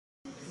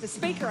The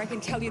Speaker, I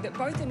can tell you that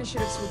both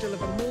initiatives will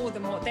deliver more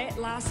than what that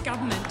last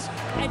government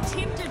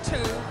attempted to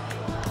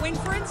when,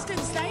 for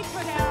instance, they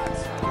put out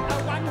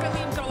a $1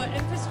 billion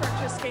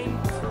infrastructure scheme.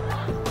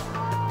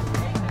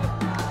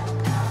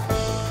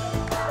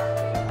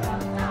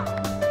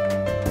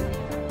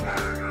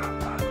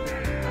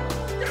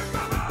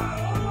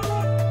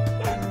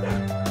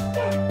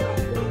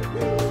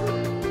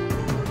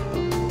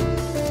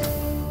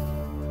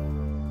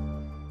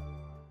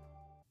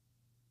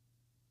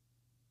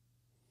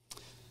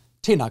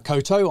 Tēnā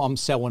koutou, I'm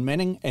Selwyn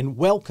Manning and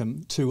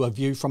welcome to A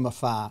View from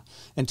Afar.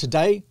 And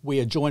today we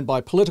are joined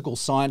by political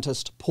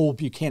scientist Paul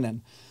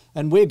Buchanan,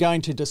 and we're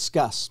going to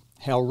discuss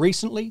how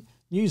recently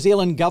New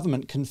Zealand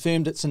government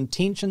confirmed its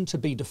intention to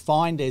be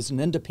defined as an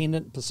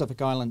independent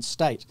Pacific Island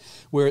state,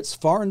 where its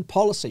foreign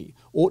policy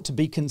ought to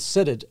be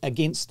considered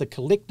against the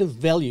collective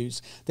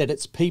values that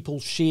its people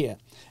share,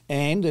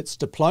 and its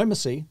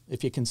diplomacy,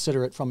 if you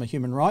consider it from a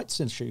human rights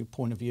issue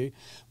point of view,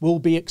 will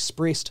be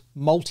expressed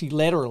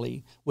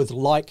multilaterally with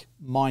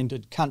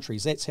like-minded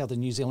countries. That's how the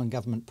New Zealand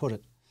government put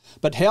it.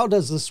 But how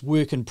does this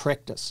work in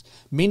practice?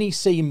 Many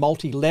see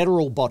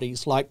multilateral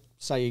bodies like,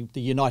 say,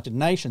 the United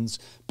Nations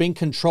being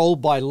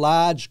controlled by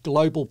large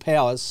global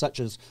powers such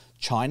as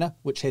China,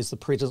 which has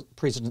the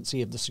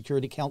presidency of the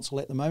Security Council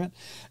at the moment,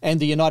 and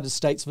the United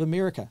States of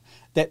America.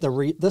 That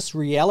this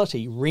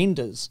reality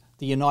renders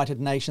the United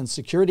Nations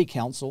Security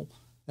Council,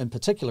 in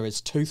particular,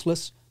 as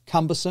toothless,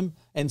 cumbersome,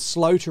 and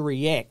slow to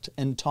react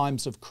in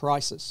times of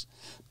crisis.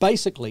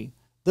 Basically,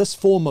 this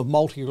form of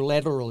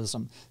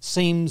multilateralism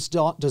seems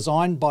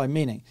designed by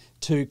many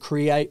to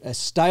create a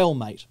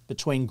stalemate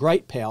between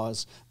great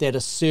powers that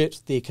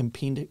assert their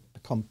competing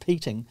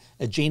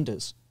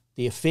agendas.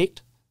 The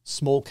effect: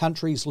 small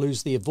countries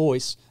lose their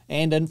voice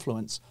and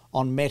influence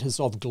on matters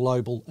of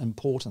global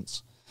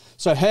importance.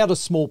 So how do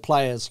small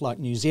players like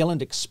New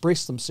Zealand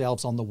express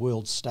themselves on the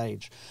world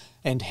stage?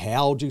 And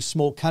how do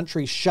small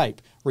countries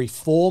shape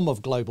reform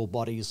of global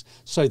bodies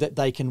so that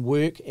they can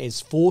work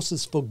as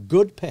forces for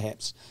good,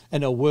 perhaps,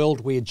 in a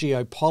world where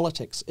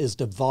geopolitics is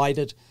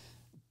divided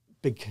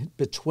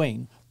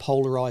between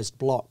polarised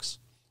blocs?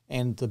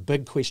 And the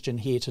big question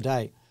here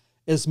today,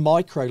 is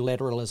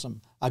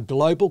microlateralism a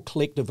global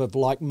collective of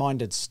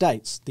like-minded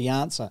states? The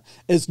answer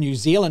is New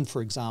Zealand,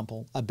 for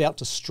example, about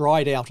to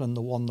stride out on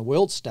the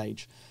world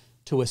stage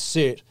to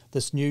assert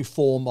this new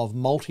form of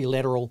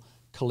multilateral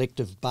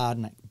collective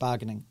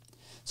bargaining.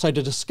 So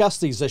to discuss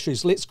these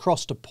issues, let's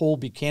cross to Paul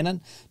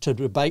Buchanan to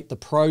debate the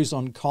pros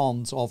and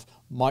cons of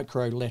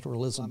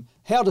microlateralism.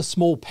 How do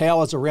small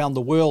powers around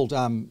the world,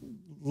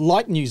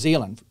 like New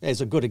Zealand,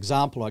 as a good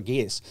example, I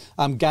guess,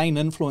 gain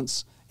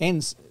influence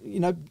and,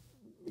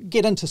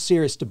 get into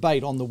serious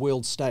debate on the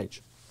world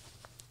stage?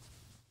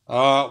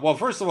 Well,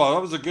 first of all,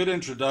 that was a good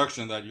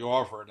introduction that you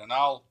offered, and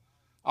I'll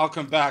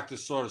come back to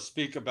sort of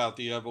speak about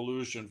the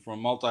evolution from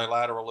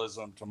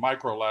multilateralism to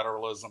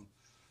microlateralism.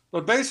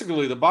 But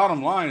basically, the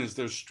bottom line is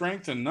there's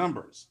strength in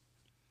numbers.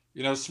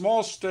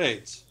 Small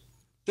states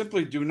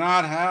simply do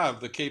not have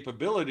the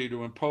capability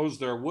to impose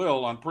their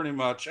will on pretty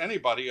much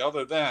anybody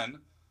other than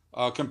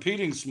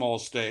competing small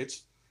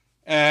states.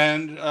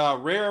 And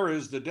rare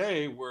is the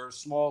day where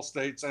small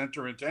states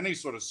enter into any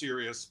sort of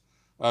serious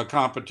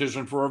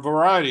competition for a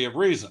variety of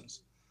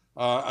reasons.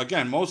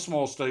 Again, most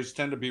small states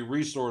tend to be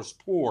resource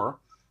poor.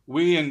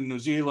 We in New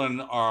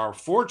Zealand are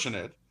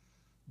fortunate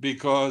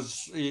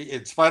because,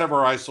 in spite of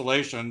our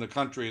isolation, the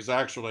country is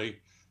actually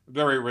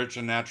very rich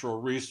in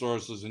natural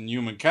resources and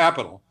human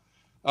capital.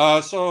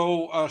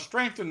 So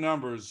strength in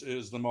numbers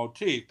is the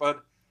motif.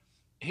 But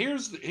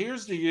here's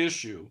the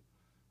issue.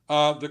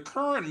 The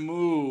current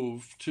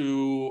move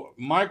to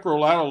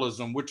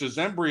microlateralism, which is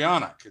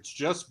embryonic, it's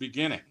just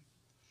beginning,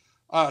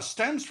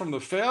 stems from the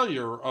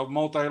failure of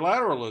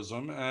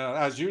multilateralism,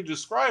 as you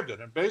described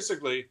it. And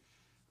basically,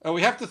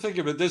 we have to think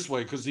of it this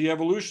way, because the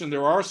evolution,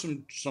 there are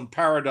some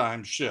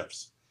paradigm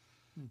shifts.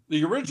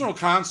 The original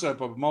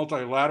concept of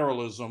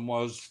multilateralism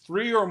was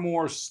 3 or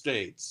more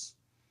states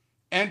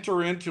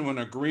enter into an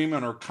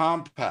agreement or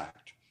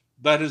compact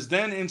that is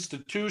then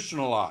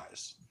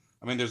institutionalized.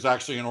 I mean, there's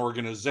actually an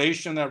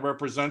organization that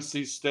represents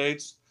these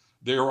states.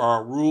 There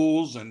are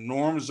rules and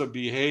norms of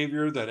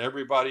behavior that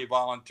everybody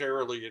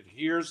voluntarily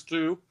adheres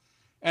to,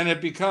 and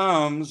it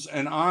becomes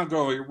an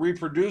ongoing, it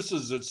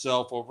reproduces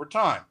itself over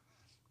time.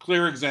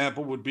 Clear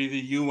example would be the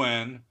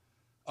UN,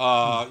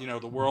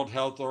 the World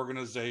Health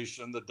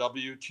Organization, the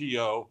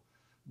WTO,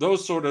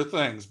 those sort of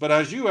things. But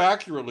as you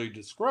accurately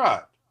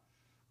described,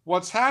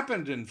 what's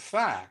happened in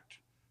fact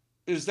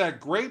is that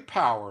great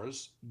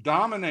powers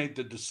dominate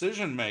the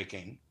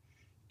decision-making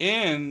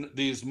in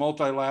these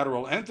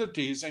multilateral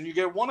entities, and you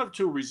get one of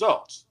two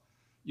results.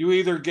 You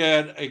either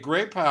get a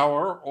great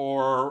power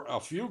or a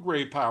few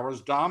great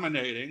powers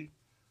dominating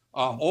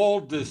all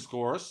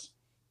discourse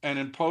and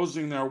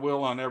imposing their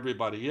will on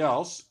everybody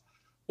else,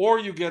 or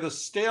you get a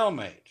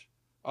stalemate,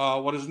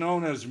 what is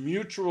known as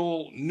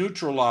mutual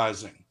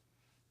neutralizing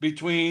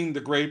between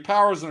the great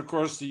powers. And of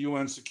course, the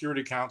UN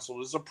Security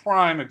Council is a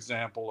prime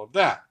example of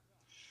that.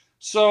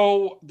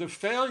 So the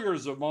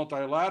failures of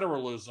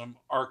multilateralism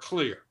are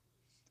clear.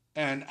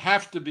 and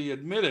have to be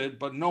admitted,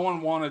 but no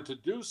one wanted to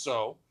do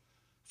so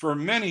for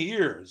many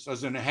years,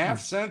 as in a half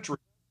century,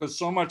 because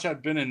so much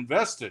had been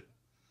invested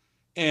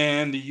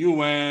in the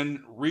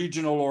UN,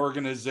 regional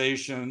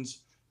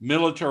organizations,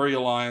 military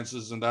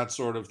alliances, and that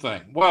sort of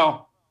thing.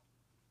 Well,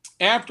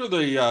 after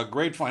the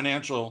great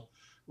financial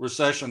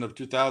recession of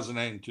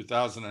 2008 and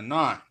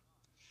 2009,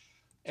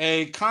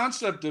 a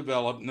concept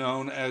developed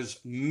known as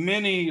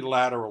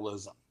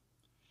mini-lateralism.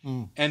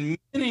 And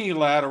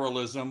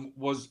mini-lateralism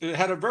it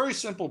had a very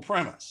simple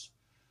premise.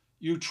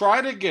 You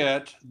try to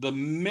get the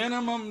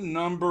minimum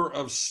number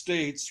of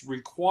states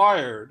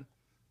required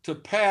to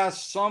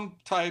pass some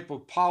type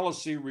of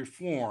policy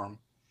reform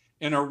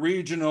in a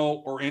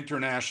regional or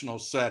international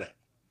setting.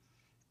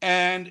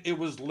 And it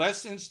was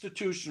less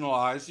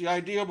institutionalized. The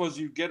idea was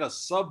you get a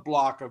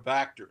sub-block of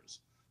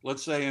actors,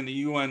 let's say in the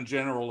UN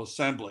General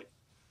Assembly,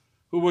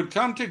 who would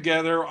come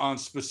together on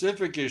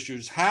specific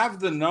issues, have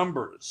the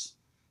numbers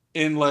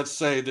in, let's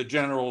say, the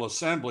General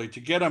Assembly to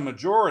get a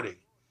majority,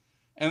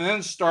 and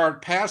then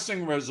start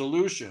passing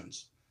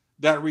resolutions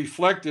that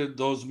reflected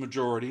those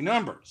majority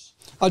numbers.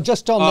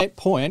 Just on that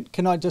point,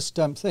 can I just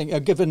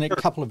given a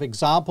couple of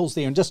examples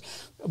there, and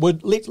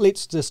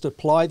let's just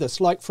apply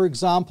this. Like, for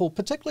example,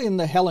 particularly in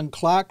the Helen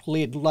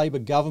Clark-led Labour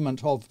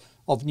government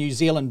of New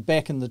Zealand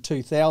back in the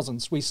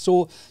 2000s, we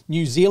saw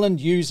New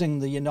Zealand using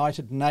the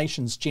United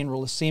Nations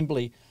General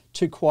Assembly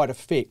to quite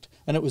effect.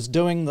 And it was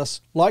doing this,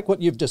 like what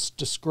you've just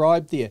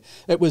described there.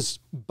 It was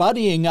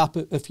buddying up,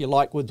 if you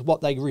like, with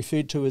what they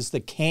referred to as the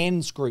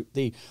CANS group,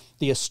 the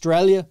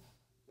Australia,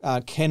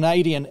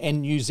 Canadian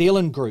and New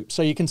Zealand group.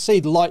 So you can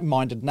see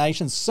like-minded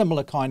nations,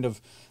 similar kind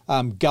of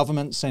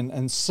governments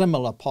and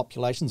similar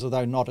populations,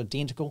 although not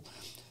identical.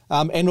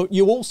 And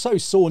you also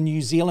saw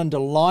New Zealand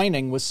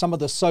aligning with some of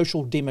the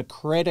social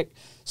democratic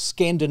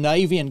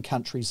Scandinavian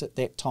countries at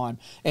that time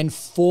and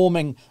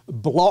forming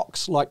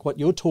blocs like what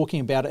you're talking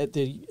about at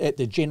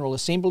the General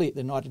Assembly at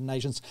the United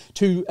Nations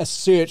to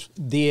assert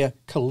their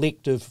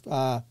collective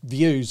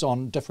views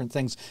on different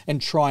things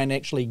and try and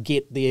actually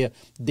get their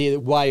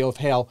way of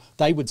how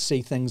they would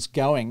see things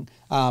going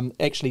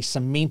actually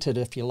cemented,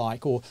 if you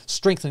like, or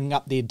strengthening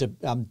up their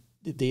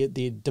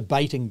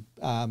debating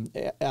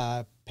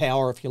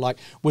power, if you like,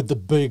 with the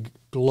big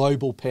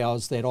global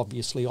powers that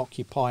obviously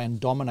occupy and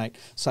dominate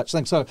such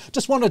things. So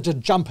just wanted to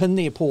jump in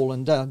there, Paul,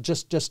 and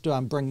just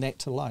bring that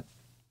to light.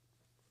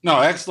 No,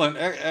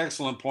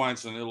 excellent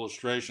points and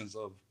illustrations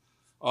of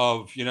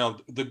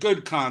the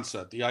good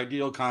concept, the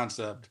ideal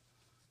concept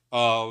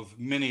of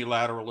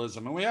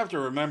mini-lateralism. And we have to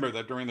remember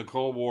that during the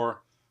Cold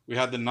War, we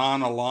had the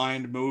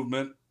non-aligned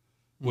movement,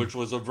 which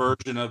was a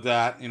version of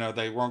that.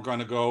 They weren't going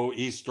to go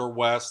east or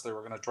west. They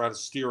were going to try to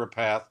steer a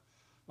path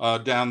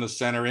down the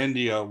center.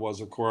 India was,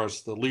 of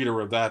course, the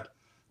leader of that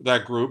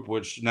group,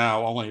 which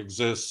now only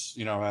exists,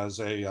 as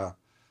a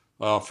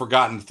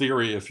forgotten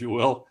theory, if you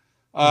will.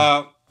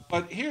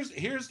 But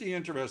here's the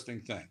interesting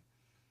thing.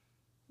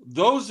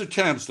 Those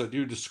attempts that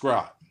you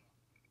describe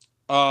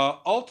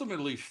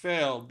ultimately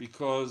failed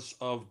because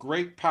of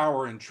great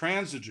power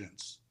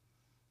intransigence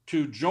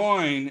to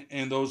join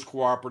in those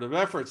cooperative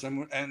efforts.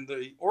 And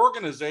the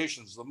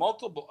organizations, the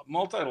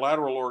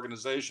multilateral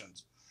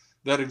organizations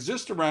that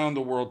exist around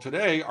the world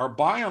today are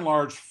by and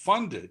large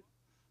funded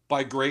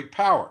by great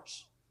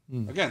powers.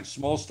 Again,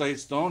 small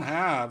states don't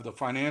have the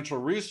financial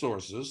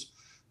resources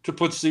to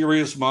put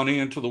serious money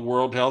into the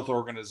World Health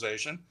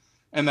Organization.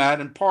 And that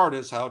in part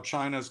is how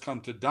China has come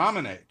to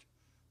dominate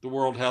the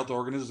World Health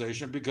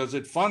Organization, because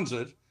it funds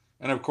it.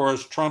 And of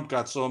course, Trump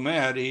got so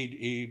mad,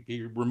 he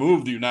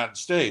removed the United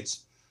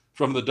States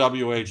from the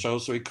WHO.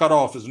 So he cut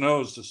off his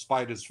nose to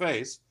spite his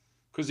face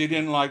because he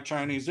didn't like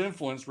Chinese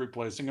influence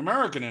replacing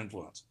American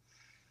influence.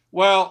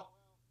 Well,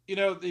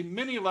 the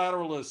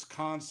mini-lateralist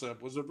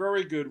concept was a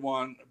very good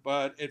one,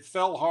 but it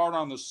fell hard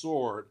on the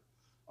sword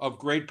of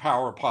great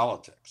power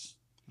politics.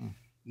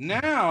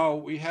 Now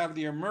we have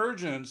the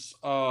emergence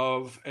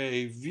of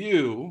a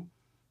view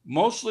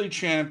mostly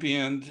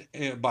championed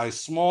by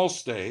small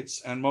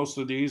states, and most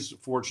of these,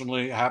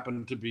 fortunately,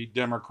 happen to be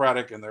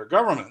democratic in their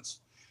governments,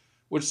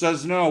 which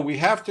says, no, we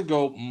have to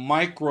go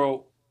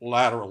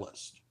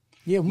micro-lateralist.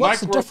 Yeah, what's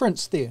the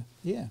difference there?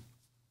 Yeah.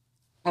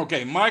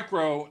 Okay,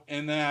 micro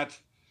in that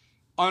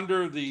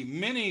under the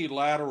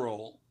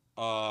mini-lateral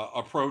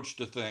approach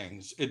to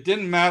things, it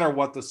didn't matter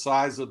what the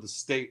size of the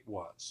state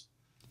was.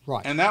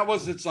 Right. And that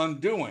was its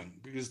undoing,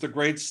 because the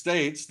great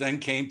states then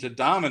came to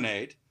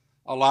dominate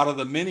a lot of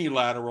the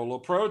mini-lateral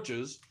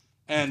approaches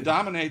and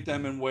dominate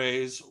them in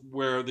ways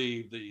where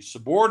the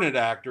subordinate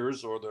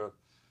actors or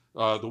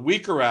the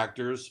weaker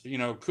actors,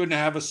 couldn't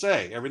have a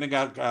say. Everything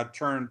got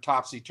turned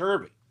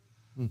topsy-turvy.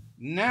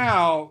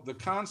 Now, the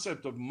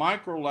concept of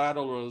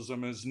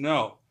microlateralism is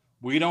no,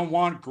 we don't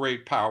want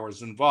great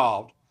powers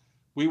involved.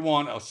 We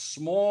want a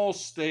small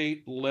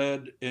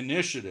state-led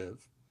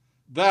initiative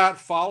that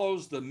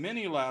follows the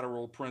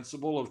mini-lateral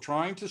principle of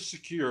trying to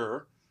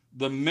secure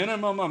the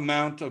minimum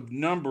amount of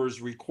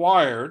numbers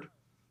required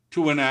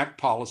to enact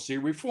policy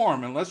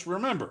reform. And let's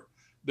remember,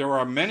 there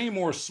are many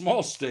more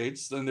small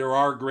states than there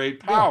are great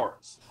Yeah.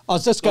 powers. I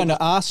was just going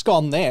to ask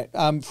on that.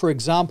 For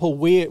example,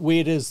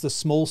 where does the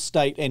small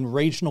state and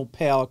regional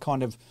power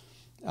kind of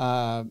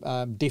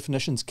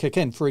definitions kick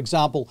in? For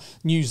example,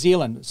 New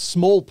Zealand,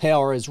 small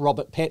power, as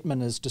Robert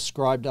Patman has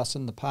described us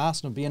in the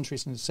past, and it'd be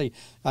interesting to see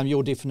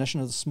your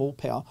definition of the small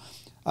power.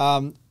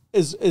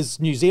 Is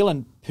New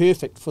Zealand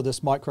perfect for this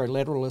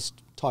microlateralist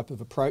type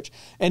of approach?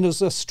 And is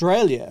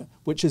Australia,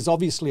 which is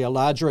obviously a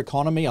larger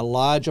economy, a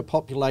larger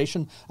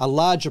population, a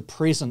larger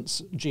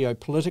presence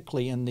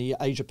geopolitically in the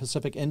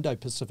Asia-Pacific,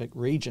 Indo-Pacific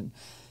region,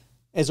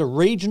 as a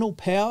regional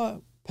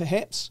power,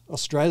 perhaps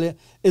Australia,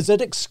 is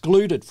it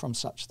excluded from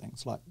such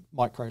things like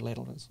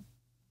microlateralism?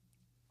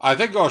 I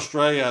think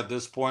Australia at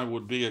this point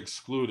would be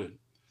excluded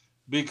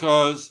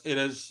because it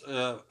has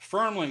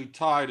firmly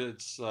tied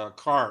its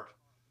cart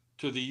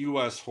to the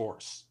U.S.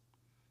 horse.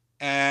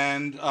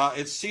 And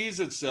it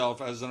sees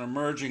itself as an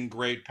emerging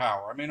great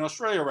power. I mean,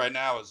 Australia right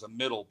now is a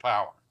middle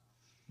power.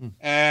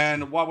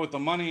 And what with the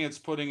money it's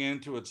putting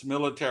into its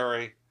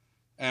military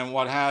and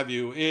what have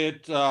you,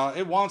 it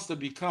wants to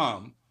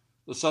become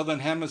the Southern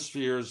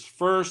Hemisphere's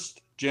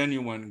first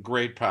genuine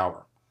great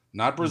power.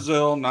 Not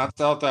Brazil, not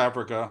South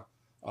Africa,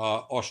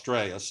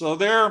 Australia. So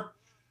they're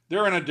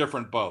in a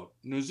different boat.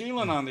 New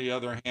Zealand, on the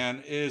other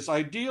hand, is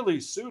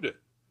ideally suited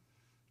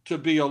to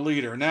be a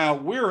leader. Now,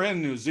 we're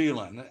in New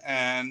Zealand,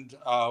 and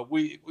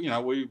we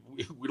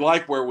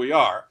like where we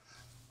are.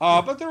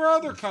 But there are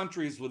other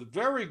countries with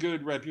very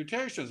good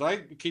reputations. I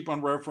keep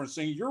on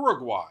referencing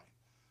Uruguay,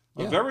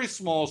 a very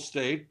small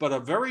state, but a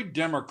very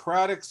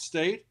democratic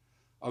state,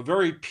 a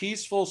very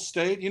peaceful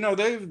state. You know,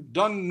 they've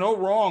done no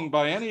wrong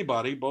by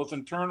anybody, both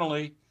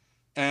internally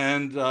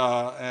and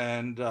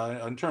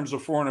in terms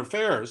of foreign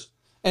affairs.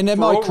 And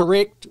am I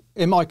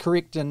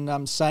correct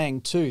in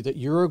saying too that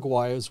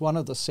Uruguay is one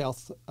of the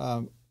South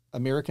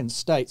American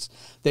states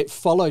that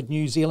followed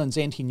New Zealand's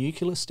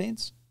anti-nuclear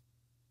stance?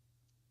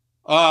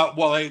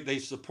 Well, they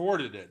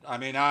supported it. I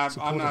mean,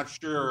 I'm not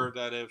sure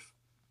that if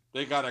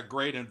they got a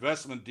great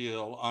investment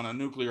deal on a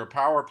nuclear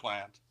power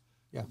plant,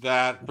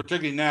 that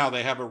particularly now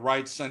they have a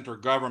right-center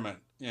government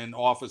in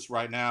office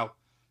right now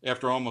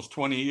after almost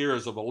 20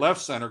 years of a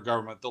left-center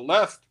government. The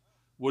left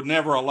would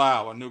never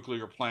allow a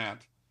nuclear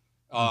plant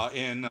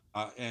in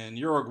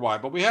Uruguay.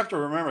 But we have to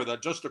remember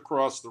that just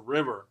across the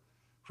river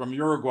from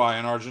Uruguay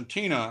and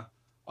Argentina,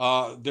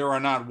 there are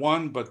not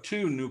one but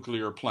two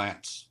nuclear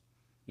plants.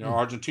 You know,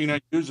 Argentina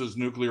uses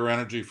nuclear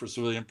energy for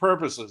civilian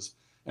purposes,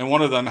 and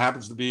one of them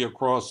happens to be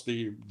across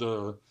the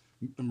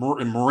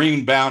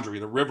marine boundary,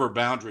 the river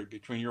boundary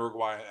between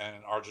Uruguay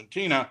and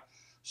Argentina.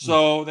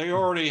 So they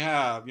already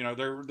have, you know,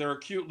 they're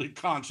acutely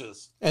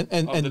conscious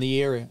in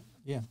the area.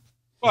 Yeah.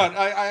 But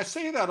I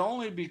say that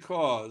only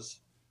because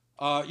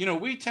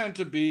we tend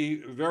to be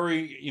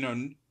very,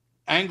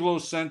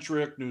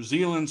 Anglo-centric, New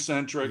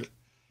Zealand-centric,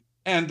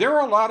 and there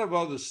are a lot of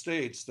other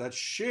states that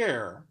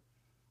share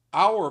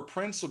our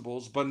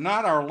principles, but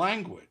not our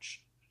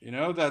language. You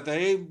know, that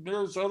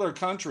there's other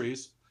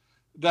countries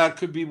that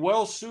could be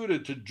well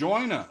suited to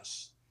join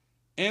us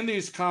in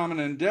these common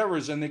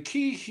endeavors. And the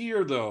key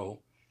here,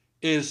 though,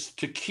 is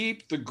to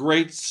keep the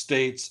great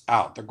states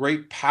out, the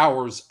great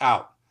powers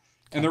out.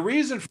 And the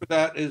reason for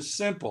that is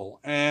simple.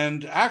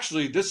 And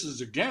actually, this is,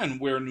 again,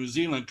 where New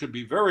Zealand could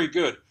be very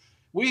good.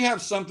 We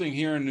have something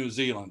here in New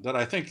Zealand that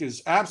I think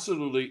is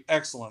absolutely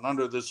excellent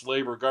under this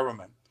Labour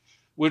government,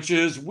 which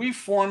is we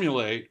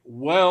formulate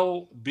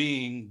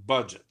well-being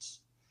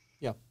budgets.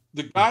 Yeah.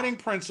 The guiding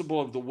principle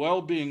of the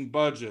well-being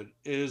budget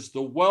is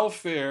the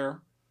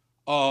welfare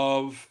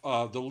of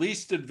the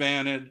least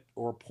advantaged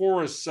or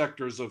poorest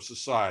sectors of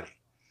society.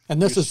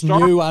 And this is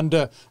new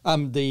under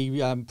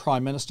the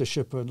Prime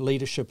Ministership and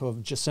leadership of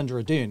Jacinda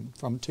Ardern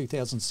from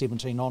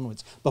 2017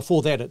 onwards.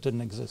 Before that, it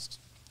didn't exist.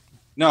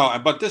 No,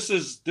 but this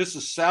is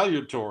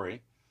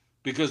salutary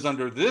because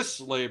under this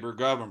Labour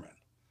government,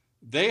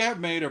 they have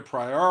made a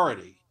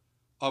priority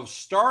of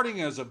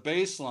starting as a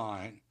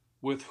baseline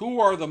with who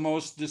are the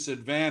most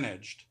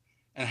disadvantaged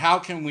and how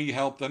can we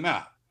help them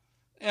out.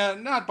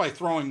 And not by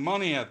throwing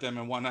money at them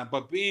and whatnot,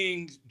 but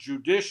being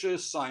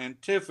judicious,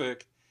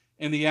 scientific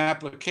in the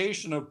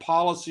application of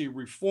policy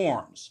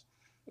reforms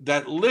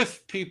that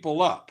lift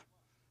people up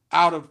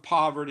out of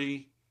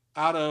poverty,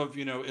 out of,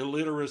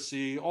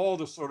 illiteracy, all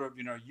the sort of,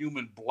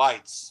 human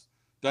blights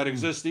that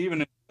exist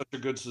even in such a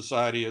good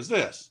society as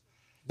this.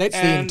 That's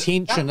the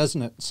intention,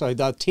 isn't it? So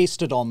they're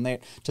tested on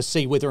that to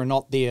see whether or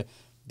not their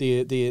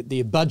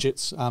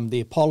budgets,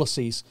 their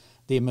policies,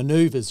 their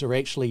manoeuvres are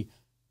actually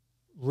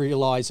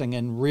realising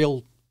in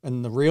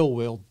the real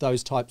world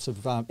those types of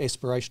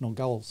aspirational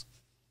goals.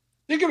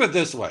 Think of it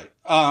this way.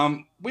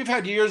 We've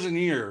had years and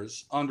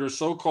years under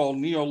so-called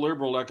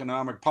neoliberal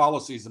economic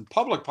policies and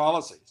public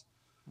policies,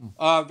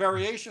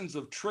 variations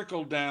of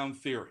trickle-down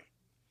theory.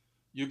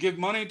 You give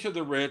money to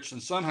the rich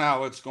and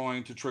somehow it's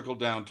going to trickle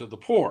down to the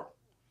poor.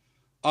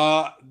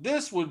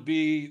 This would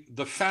be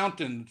the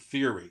fountain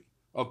theory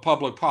of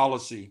public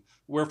policy,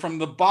 where from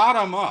the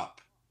bottom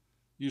up,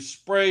 you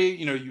spray,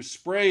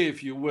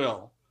 if you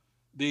will,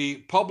 the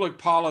public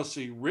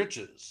policy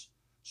riches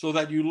so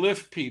that you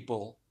lift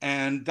people,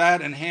 and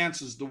that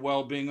enhances the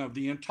well-being of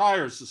the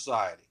entire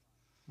society.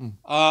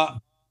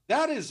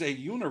 That is a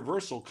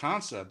universal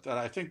concept that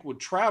I think would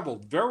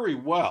travel very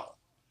well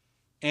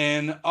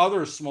in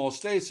other small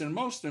states. And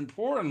most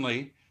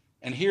importantly,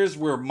 and here's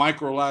where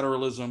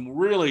microlateralism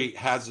really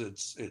has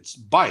its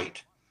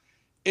bite,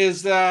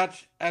 is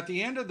that at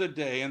the end of the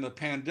day, and the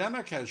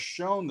pandemic has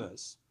shown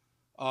this,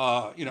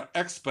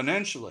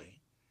 exponentially,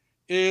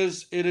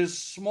 it is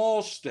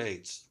small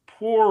states,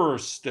 poorer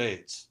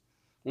states,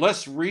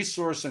 less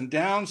resource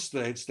endowed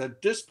states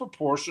that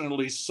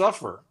disproportionately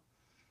suffer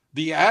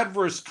the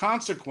adverse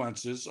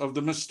consequences of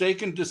the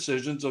mistaken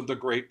decisions of the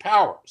great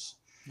powers.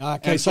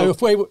 Okay, so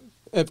if we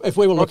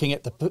were looking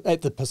at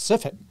the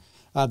Pacific,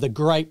 the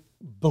great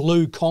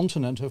blue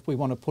continent, if we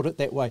want to put it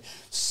that way,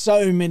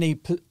 so many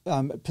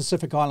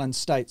Pacific Island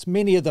states,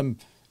 many of them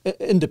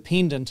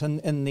independent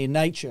in their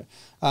nature,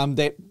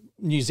 that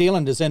New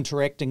Zealand is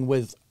interacting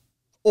with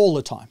all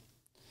the time.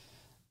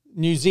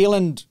 New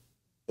Zealand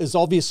has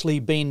obviously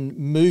been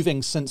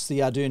moving since the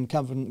Ardern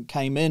Covenant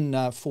came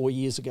in 4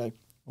 years ago,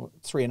 or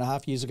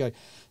 3.5 years ago,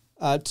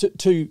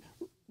 to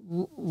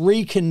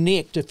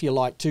reconnect, if you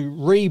like, to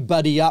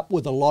re-buddy up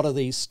with a lot of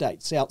these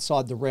states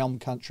outside the realm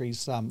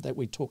countries that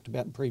we talked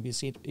about in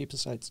previous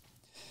episodes.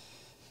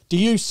 Do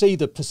you see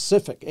the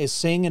Pacific as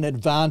seeing an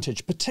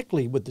advantage,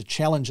 particularly with the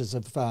challenges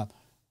of,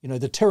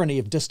 the tyranny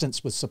of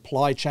distance with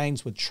supply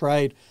chains, with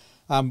trade,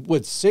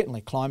 with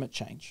certainly climate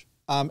change,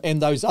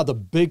 and those other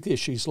big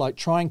issues like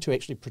trying to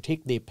actually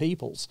protect their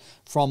peoples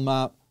from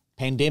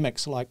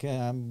pandemics like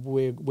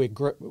we're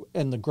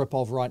in the grip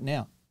of right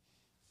now?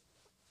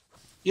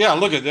 Yeah,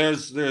 look,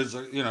 there's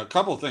a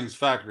couple of things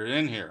factored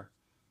in here.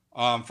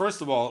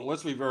 First of all,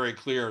 let's be very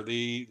clear: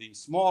 the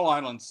small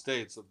island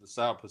states of the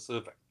South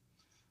Pacific,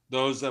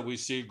 those that we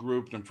see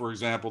grouped in, for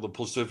example, the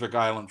Pacific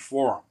Island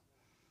Forum,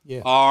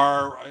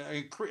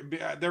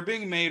 they're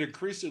being made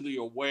increasingly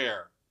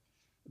aware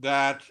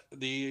that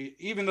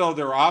even though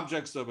they're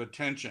objects of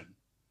attention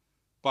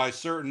by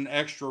certain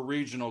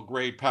extra-regional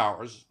great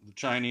powers, the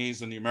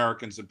Chinese and the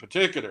Americans in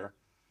particular,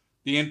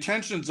 the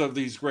intentions of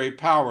these great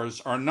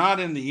powers are not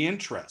in the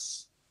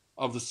interests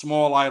of the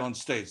small island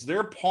states.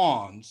 They're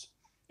pawns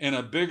in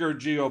a bigger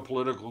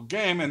geopolitical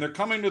game, and they're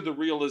coming to the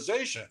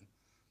realization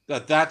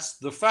that that's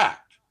the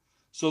fact.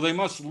 So they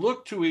must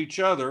look to each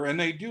other, and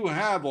they do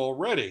have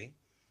already,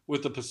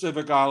 with the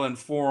Pacific Island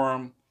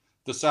Forum,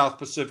 the South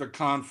Pacific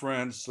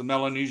Conference, the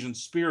Melanesian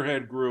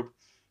Spearhead Group.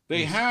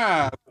 They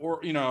have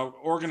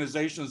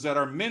organizations that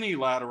are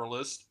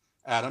mini-lateralist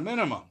at a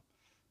minimum.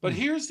 But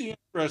here's the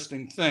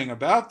interesting thing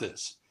about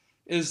this,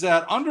 is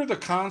that under the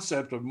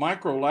concept of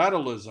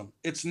microlateralism,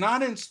 it's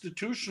not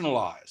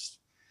institutionalized.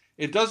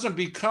 It doesn't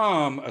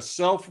become a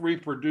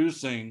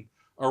self-reproducing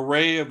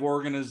array of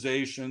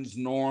organizations,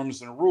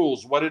 norms, and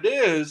rules. What it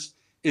is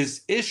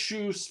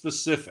issue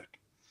specific.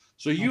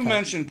 So you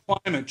mentioned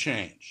climate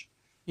change.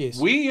 Yes.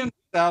 We in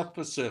the South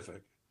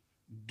Pacific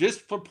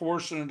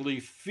disproportionately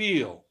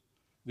feel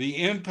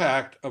the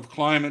impact of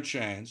climate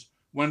change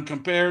when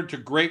compared to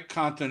great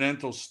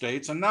continental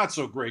states and not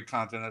so great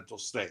continental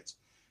states.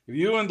 If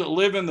you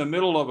live in the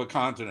middle of a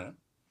continent,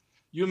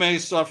 you may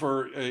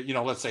suffer,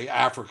 let's say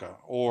Africa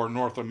or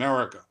North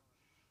America.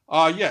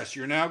 Yes,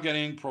 you're now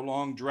getting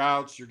prolonged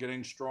droughts, you're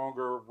getting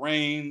stronger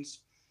rains,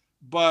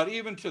 but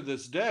even to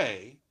this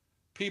day,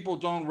 people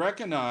don't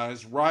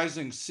recognize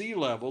rising sea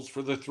levels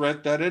for the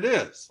threat that it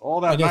is. All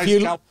that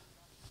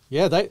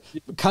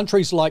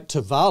countries like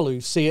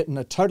Tuvalu see it in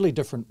a totally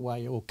different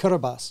way, or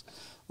Kiribati,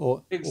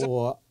 or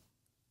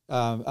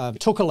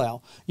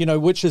Tokelau,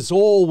 which is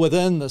all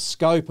within the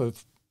scope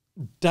of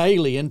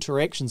daily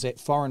interactions at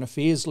foreign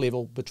affairs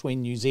level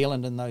between New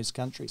Zealand and those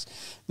countries.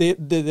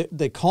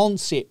 The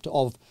concept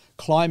of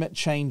climate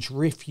change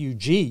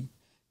refugee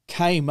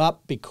came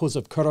up because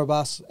of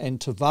Kiribati and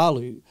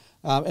Tuvalu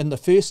in the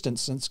first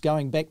instance,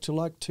 going back to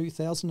like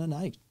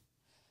 2008.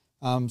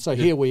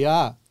 Here we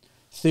are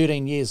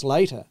 13 years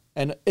later,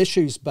 and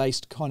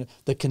issues-based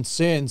the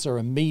concerns are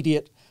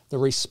immediate, the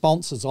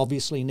responses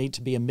obviously need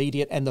to be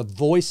immediate, and the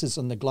voices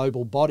in the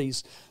global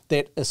bodies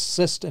that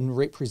assist in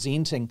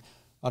representing,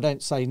 I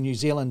don't say New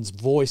Zealand's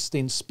voice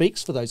then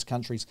speaks for those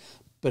countries,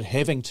 but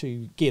having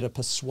to get a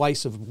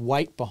persuasive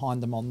weight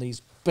behind them on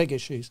these big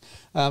issues.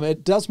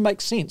 It does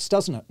make sense,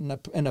 doesn't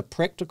it, in a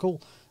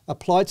practical,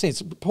 applied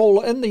sense.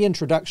 Paul, in the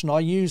introduction, I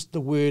used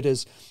the word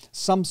as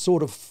some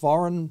sort of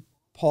foreign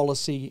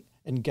policy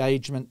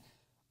engagement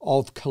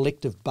of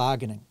collective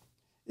bargaining.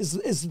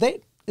 Is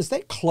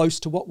that close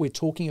to what we're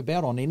talking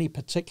about on any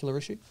particular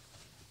issue?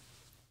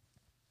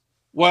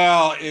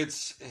 Well,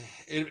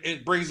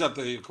 it brings up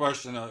the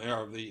question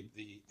of the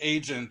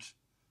agent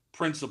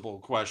principle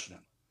question.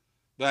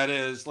 That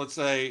is, let's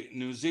say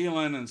New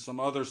Zealand and some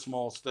other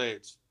small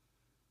states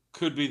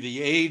could be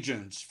the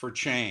agents for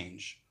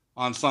change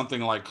on something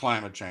like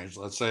climate change,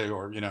 let's say,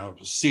 or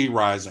sea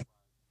rising.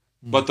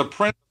 But the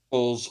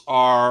principles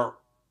are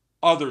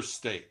other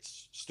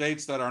states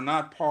that are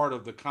not part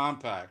of the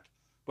compact,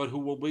 but who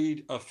will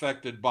be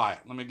affected by it.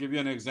 Let me give you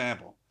an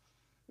example.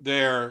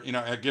 there,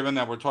 given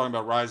that we're talking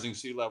about rising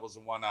sea levels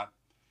and whatnot.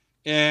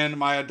 In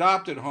my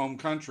adopted home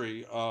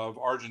country of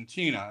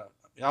Argentina,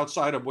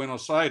 outside of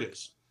Buenos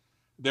Aires,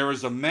 there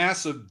is a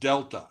massive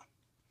delta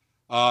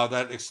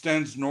that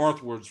extends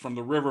northwards from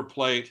the River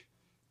Plate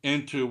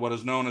into what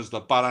is known as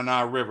the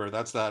Paraná River.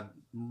 That's that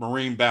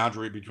marine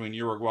boundary between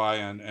Uruguay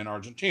and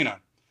Argentina.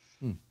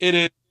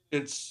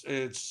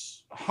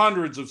 It's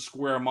hundreds of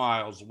square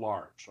miles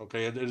large.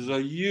 Okay, it is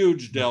a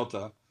huge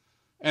delta.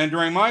 And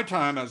during my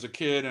time as a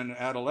kid and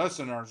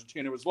adolescent in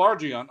Argentina, it was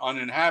largely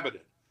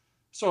uninhabited.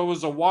 So it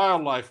was a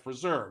wildlife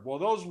preserve. Well,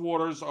 those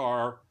waters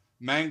are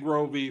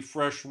mangrovey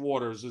fresh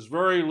waters. There's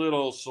very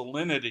little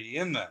salinity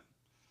in them.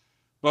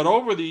 But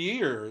over the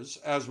years,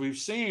 as we've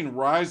seen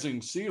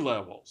rising sea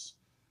levels,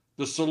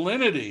 the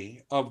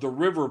salinity of the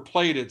River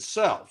Plate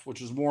itself,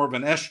 which is more of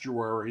an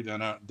estuary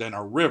than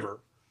a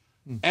river,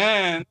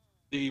 and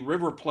the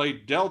River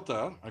Plate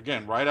Delta,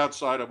 again, right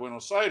outside of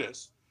Buenos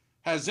Aires,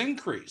 has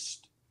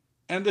increased.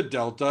 And the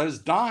delta is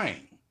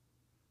dying.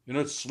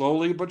 It's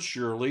slowly but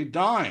surely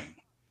dying.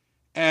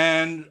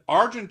 And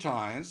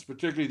Argentines,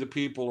 particularly the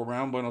people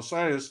around Buenos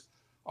Aires,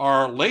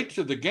 are late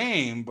to the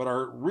game, but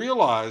are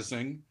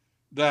realizing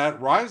that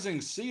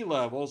rising sea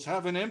levels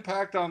have an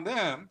impact on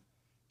them,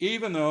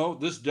 even though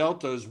this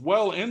delta is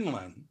well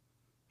inland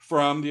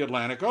from the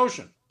Atlantic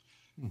Ocean.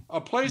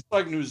 A place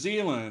like New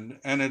Zealand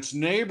and its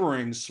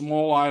neighboring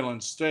small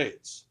island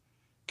states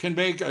can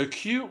make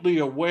acutely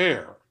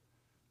aware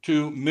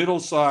to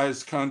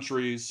middle-sized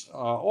countries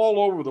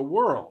all over the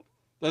world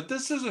that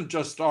this isn't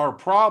just our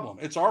problem.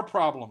 It's our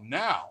problem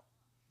now,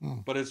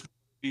 but it's going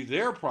to be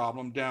their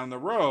problem down the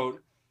road.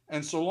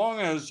 And so long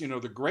as,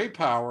 the great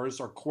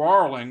powers are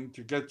quarreling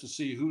to get to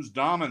see who's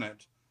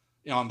dominant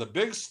on the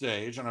big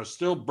stage and are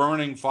still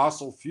burning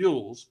fossil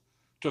fuels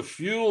to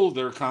fuel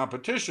their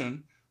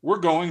competition, we're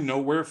going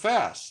nowhere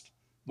fast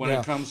when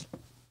it comes.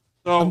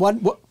 So, and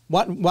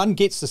one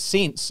gets the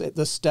sense at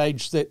this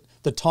stage that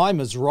the time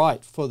is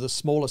right for the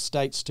smaller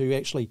states to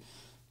actually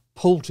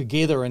pull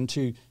together and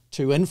to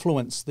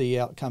influence the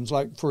outcomes.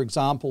 Like, for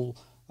example,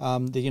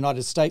 the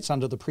United States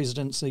under the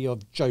presidency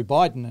of Joe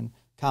Biden and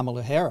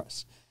Kamala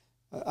Harris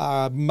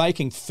are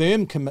making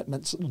firm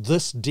commitments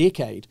this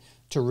decade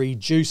to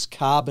reduce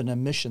carbon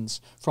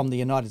emissions from the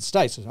United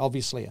States. It's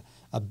obviously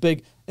a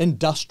big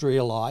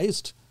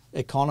industrialized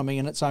economy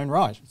in its own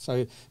right.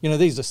 So,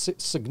 these are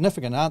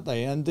significant, aren't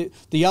they? And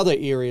the other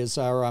areas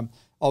are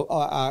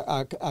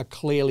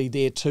clearly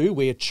there too,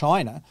 where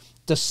China,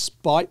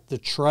 despite the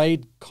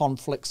trade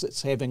conflicts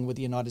it's having with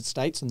the United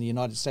States and the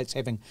United States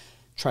having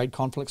trade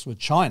conflicts with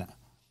China,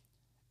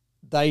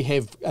 they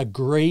have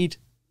agreed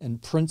in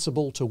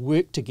principle to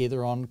work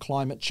together on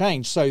climate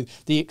change. So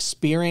the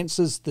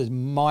experiences, the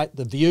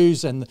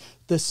views and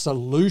the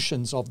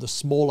solutions of the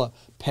smaller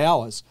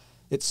powers,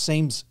 it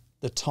seems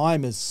the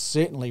time is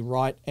certainly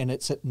right and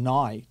it's at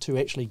nigh to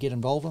actually get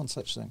involved on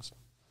such things.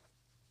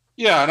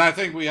 Yeah, and I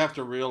think we have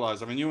to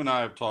realize, you and I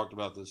have talked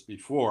about this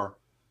before,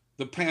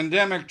 the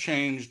pandemic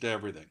changed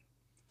everything.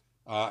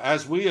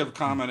 As we have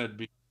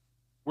commented,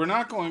 we're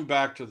not going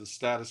back to the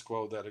status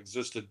quo that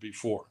existed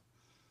before.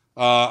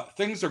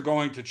 Things are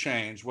going to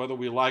change, whether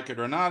we like it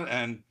or not,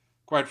 and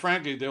quite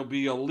frankly, there'll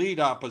be elite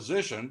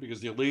opposition because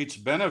the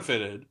elites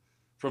benefited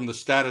from the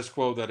status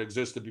quo that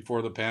existed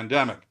before the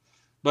pandemic.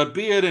 But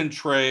be it in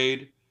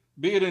trade,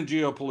 be it in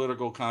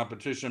geopolitical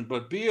competition,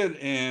 but be it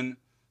in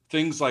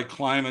things like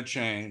climate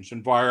change,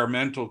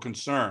 environmental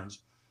concerns,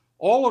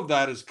 all of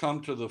that has come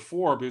to the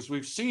fore because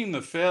we've seen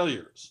the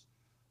failures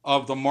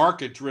of the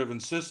market-driven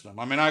system.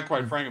 I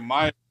quite frankly,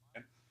 my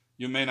opinion,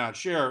 you may not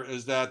share,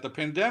 is that the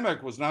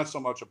pandemic was not so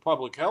much a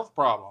public health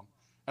problem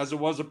as it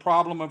was a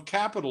problem of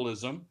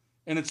capitalism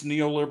in its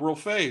neoliberal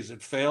phase.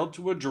 It failed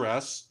to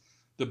address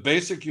the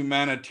basic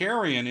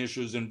humanitarian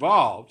issues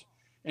involved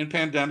in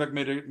pandemic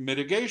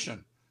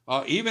mitigation.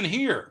 Even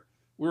here,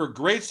 we're a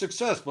great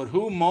success, but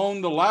who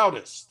moaned the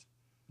loudest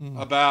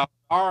about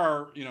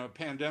our,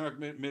 pandemic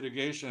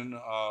mitigation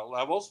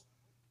levels?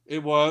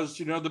 It was,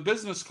 the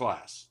business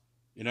class.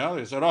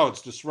 They said, "Oh,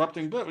 it's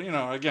disrupting." But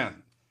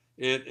again,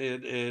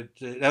 it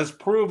has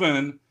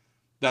proven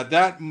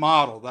that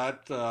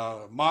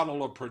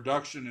model of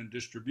production and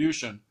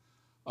distribution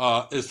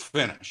is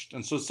finished,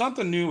 and so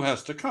something new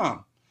has to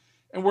come.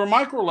 And where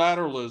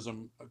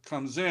microlateralism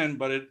comes in,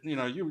 but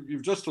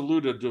you've just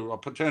alluded to a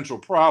potential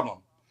problem.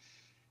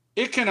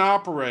 It can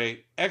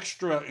operate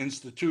extra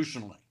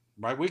institutionally,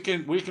 right? We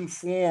can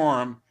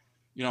form,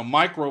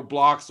 micro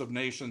blocks of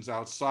nations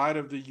outside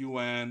of the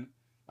UN,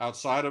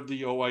 outside of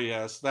the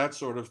OAS, that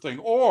sort of thing.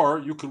 Or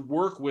you could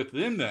work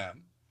within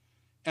them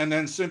and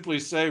then simply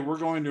say, we're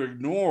going to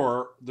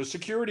ignore the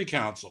Security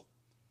Council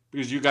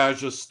because you guys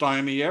just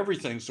stymie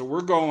everything. So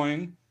we're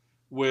going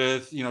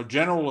with,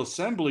 General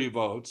Assembly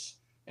votes,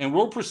 and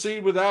we'll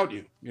proceed without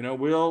you.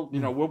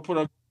 We'll put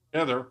up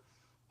together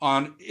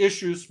on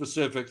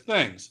issue-specific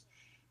things.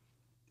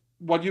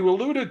 What you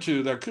alluded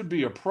to that could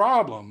be a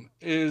problem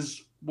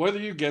is whether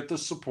you get the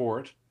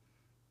support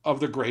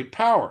of the great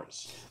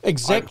powers.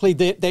 Exactly,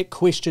 that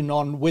question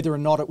on whether or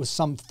not it was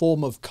some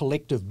form of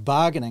collective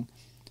bargaining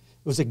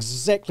was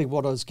exactly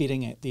what I was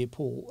getting at there,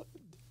 Paul.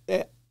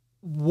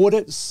 Would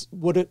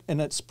it, in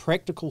its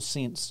practical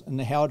sense and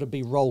how to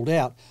be rolled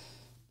out,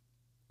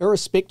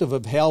 irrespective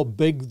of how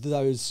big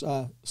those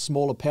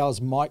smaller powers'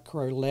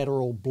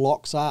 microlateral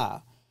blocks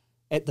are,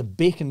 at the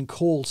beck and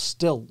call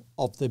still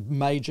of the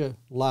major,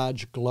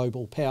 large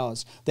global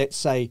powers that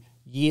say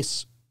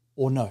yes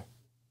or no?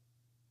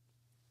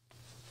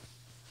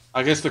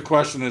 I guess the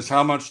question is,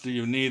 how much do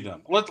you need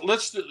them?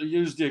 Let's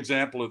use the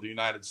example of the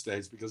United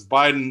States, because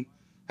Biden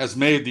has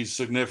made these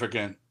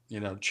significant,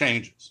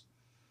 changes.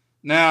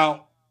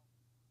 Now,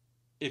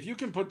 if you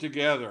can put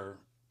together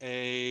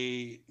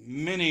a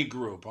mini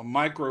group, a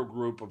micro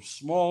group of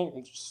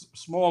small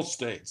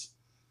states,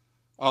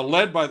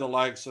 led by the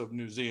likes of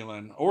New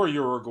Zealand or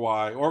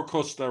Uruguay or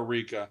Costa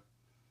Rica,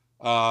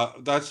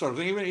 that sort of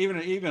thing.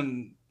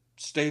 Even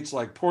states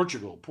like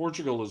Portugal.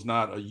 Portugal is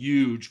not a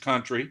huge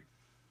country,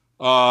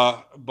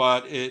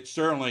 but it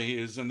certainly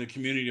is in the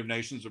community of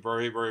nations, a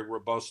very, very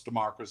robust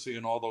democracy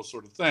and all those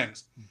sort of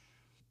things.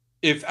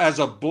 If as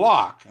a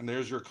bloc, and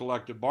there's your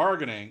collective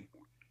bargaining,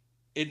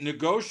 it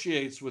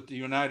negotiates with the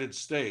United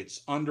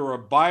States under a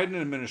Biden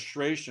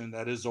administration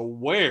that is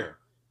aware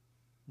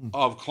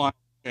of climate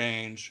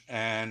change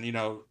and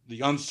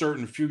the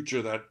uncertain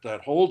future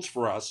that holds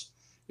for us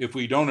if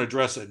we don't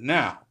address it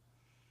now,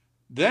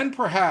 then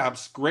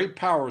perhaps great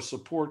power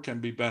support can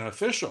be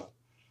beneficial.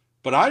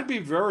 But I'd be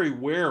very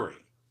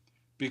wary,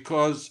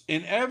 because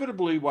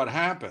inevitably what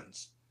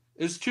happens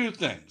is two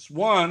things.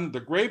 One, the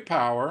great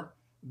power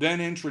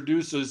then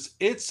introduces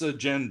its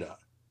agenda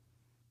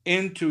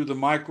into the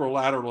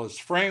microlateralist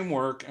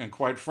framework, and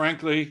quite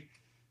frankly,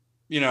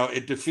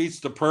 it defeats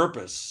the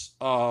purpose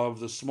of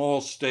the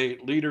small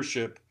state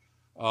leadership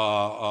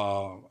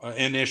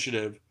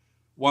initiative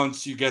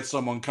once you get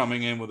someone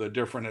coming in with a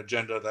different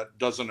agenda that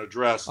doesn't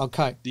address.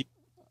 Okay. The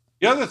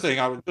other thing,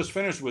 I would just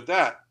finish with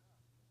that.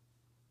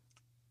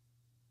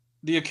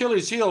 The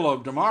Achilles heel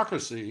of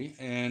democracy,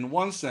 in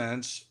one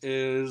sense,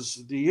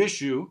 is the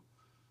issue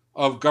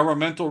of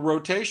governmental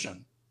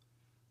rotation.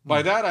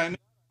 By that I mean,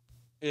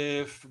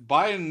 if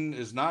Biden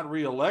is not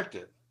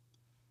reelected,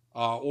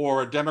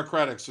 or a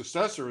Democratic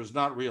successor is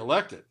not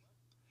reelected,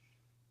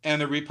 and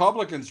the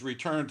Republicans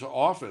return to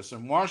office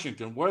in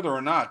Washington, whether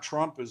or not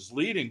Trump is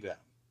leading them,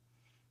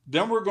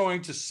 then we're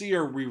going to see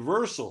a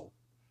reversal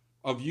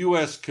of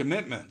U.S.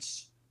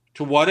 commitments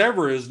to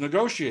whatever is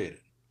negotiated.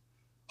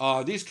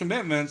 These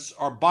commitments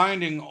are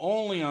binding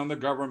only on the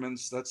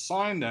governments that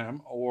sign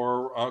them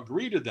or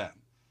agree to them.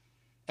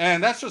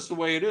 And that's just the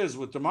way it is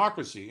with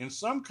democracy. In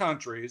some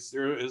countries,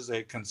 there is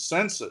a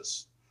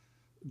consensus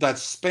that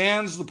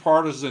spans the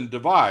partisan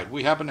divide.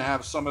 We happen to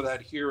have some of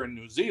that here in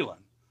New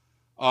Zealand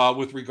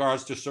with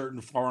regards to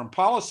certain foreign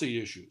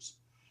policy issues.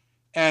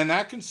 And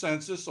that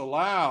consensus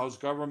allows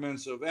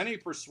governments of any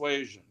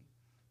persuasion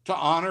to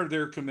honor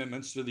their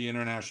commitments to the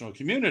international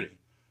community.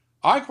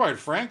 I, quite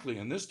frankly,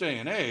 in this day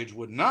and age,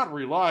 would not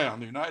rely on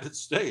the United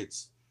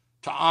States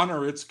to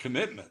honor its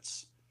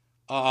commitments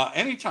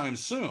anytime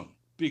soon,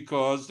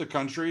 because the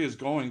country is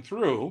going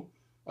through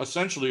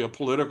essentially a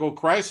political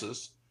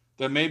crisis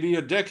that may be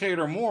a decade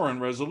or more in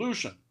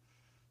resolution.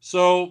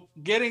 So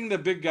getting the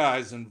big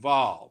guys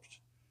involved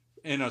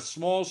in a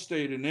small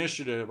state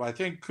initiative, I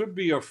think, could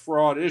be a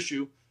fraud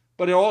issue,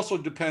 but it also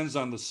depends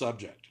on the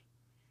subject.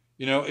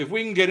 If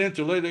we can get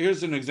into,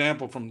 here's an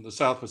example from the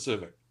South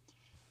Pacific.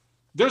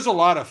 There's a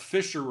lot of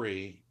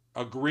fishery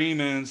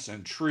agreements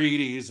and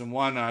treaties and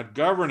whatnot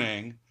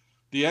governing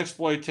the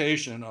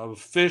exploitation of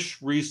fish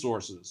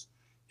resources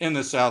in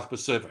the South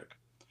Pacific.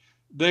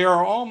 They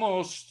are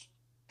almost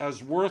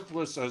as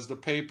worthless as the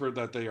paper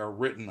that they are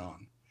written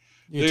on.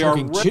 You're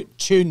talking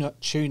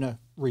tuna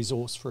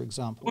resource, for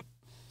example. In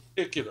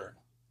particular.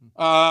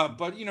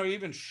 But,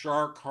 even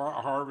shark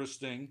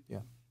harvesting.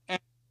 Yeah.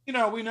 And,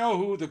 we know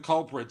who the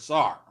culprits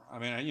are. I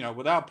mean,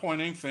 without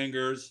pointing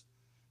fingers,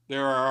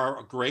 there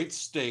are great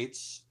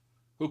states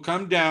who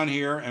come down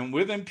here and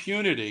with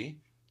impunity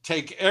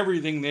take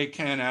everything they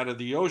can out of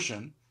the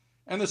ocean,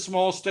 and the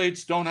small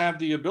states don't have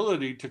the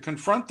ability to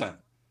confront them.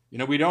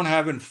 We don't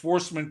have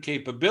enforcement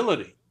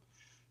capability.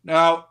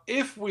 Now,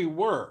 if we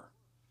were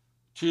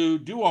to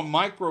do a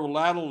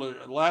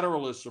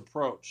microlateralist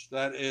approach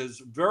that is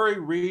very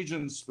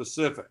region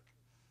specific,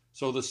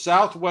 so the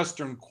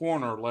southwestern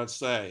corner, let's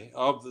say,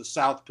 of the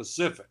South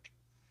Pacific,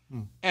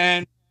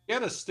 and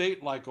get a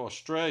state like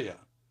Australia,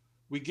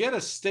 we get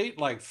a state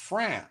like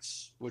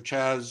France, which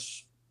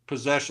has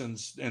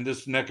possessions in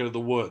this neck of the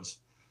woods.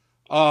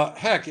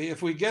 Heck,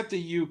 if we get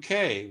the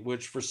UK,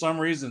 which for some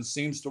reason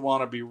seems to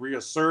want to be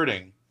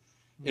reasserting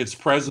its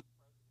presence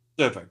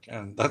in the Pacific,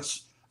 and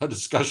that's a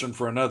discussion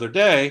for another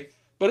day,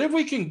 but if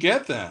we can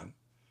get them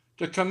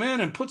to come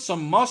in and put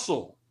some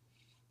muscle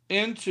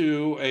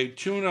into a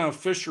tuna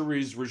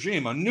fisheries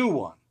regime, a new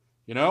one,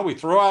 we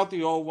throw out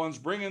the old ones,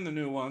 bring in the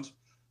new ones,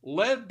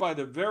 led by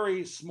the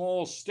very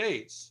small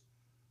states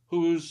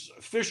whose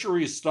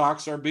fishery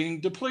stocks are being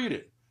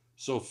depleted.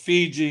 So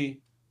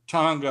Fiji,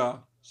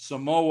 Tonga,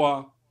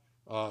 Samoa,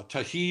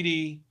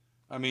 Tahiti,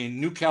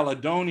 New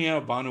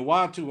Caledonia,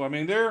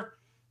 Vanuatu.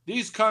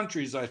 these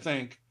countries, I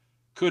think,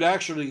 could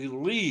actually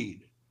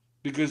lead,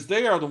 because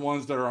they are the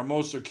ones that are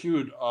most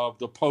acute of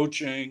the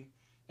poaching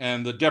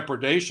and the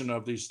depredation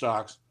of these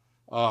stocks,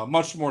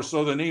 much more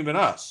so than even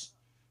us,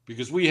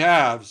 because we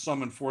have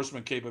some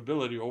enforcement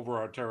capability over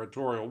our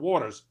territorial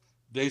waters.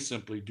 They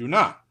simply do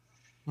not.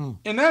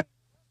 And that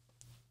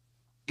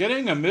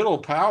getting a middle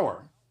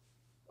power,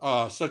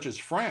 such as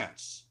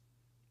France,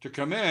 to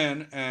come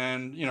in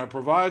and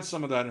provide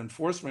some of that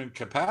enforcement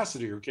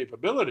capacity or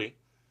capability,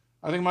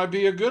 I think might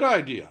be a good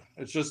idea.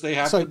 It's just they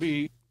have to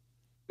be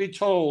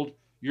told,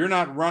 you're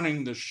not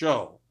running the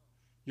show.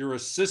 You're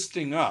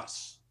assisting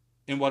us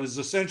in what is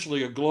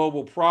essentially a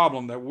global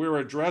problem that we're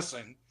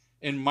addressing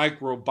in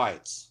micro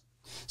bites.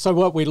 So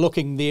what we're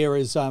looking there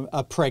is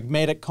a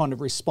pragmatic kind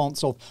of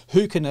response of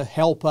who can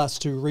help us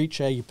to reach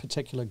a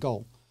particular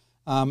goal.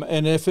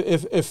 And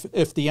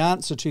if the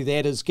answer to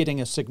that is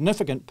getting a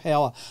significant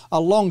power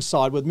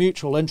alongside with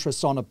mutual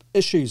interests on a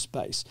issues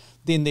base,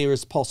 then there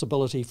is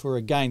possibility for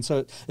a gain.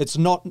 So it's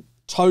not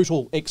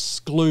total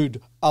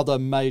exclude other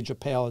major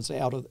powers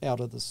out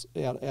of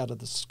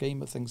the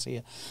scheme of things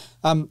here.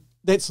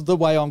 That's the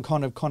way I'm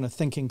kind of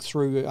thinking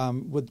through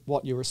with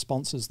what your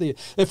response is there.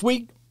 If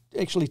we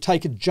actually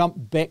take a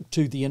jump back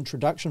to the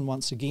introduction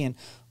once again,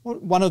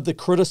 one of the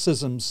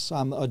criticisms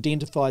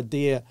identified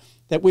there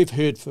that we've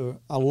heard for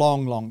a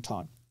long, long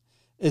time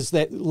is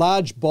that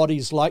large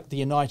bodies like the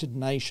United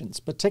Nations,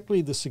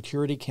 particularly the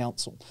Security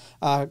Council,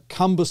 are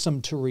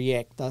cumbersome to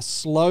react. They're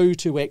slow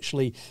to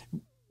actually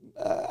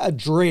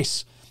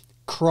address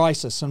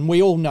crisis. And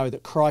we all know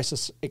that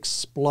crisis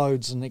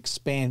explodes and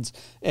expands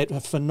at a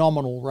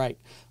phenomenal rate.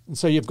 And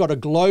so you've got a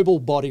global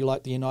body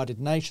like the United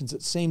Nations.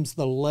 It seems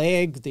the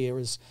lag there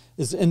is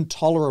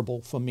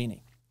intolerable for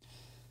many.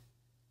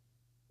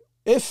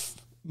 If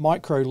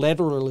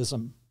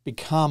microlateralism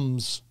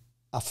becomes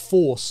a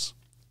force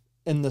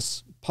in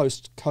this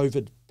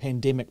post-COVID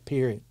pandemic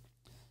period,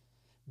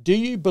 do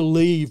you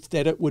believe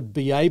that it would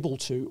be able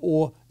to,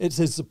 or it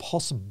is a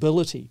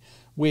possibility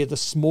where the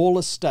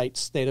smaller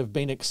states that have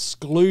been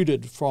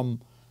excluded from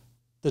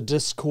the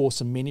discourse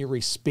in many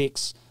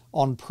respects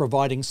on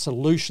providing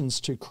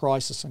solutions to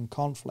crisis and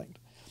conflict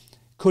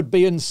could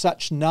be in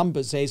such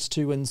numbers as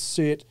to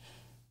insert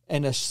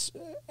and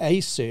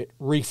assert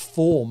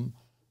reform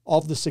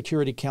of the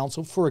Security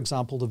Council, for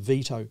example, the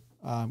veto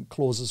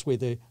clauses where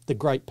the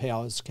great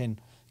powers can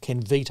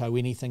veto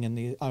anything in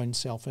their own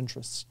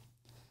self-interests?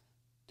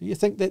 Do you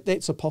think that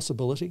that's a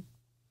possibility?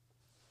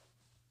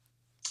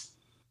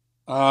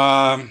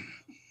 I'm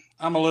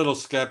a little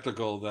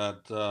skeptical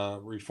that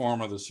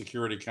reform of the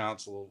Security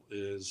Council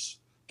is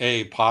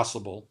A,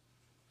 possible,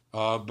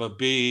 but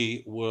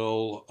B,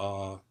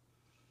 will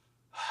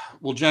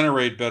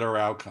generate better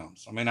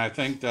outcomes. I mean, I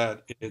think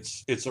that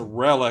it's a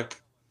relic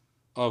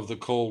of the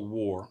Cold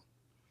War.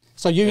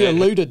 So you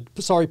alluded,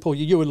 sorry, Paul,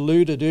 you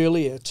alluded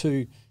earlier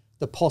to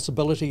the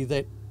possibility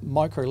that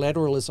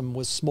microlateralism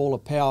with smaller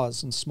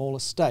powers and smaller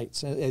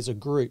states as a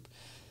group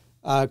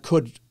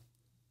could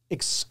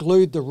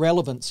exclude the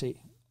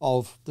relevancy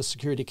of the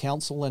Security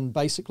Council and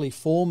basically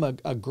form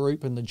a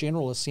group in the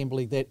General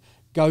Assembly that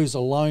goes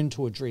alone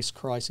to address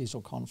crises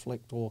or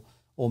conflict or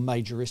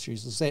major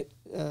issues. Is that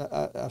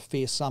a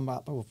fair sum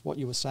up of what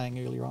you were saying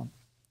earlier on?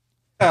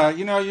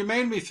 Yeah, you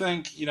made me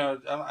think,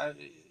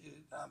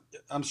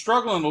 I'm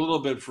struggling a little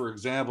bit for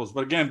examples,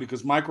 but again,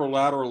 because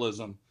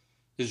microlateralism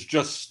is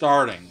just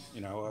starting,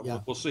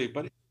 we'll see.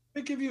 But let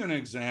me give you an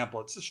example.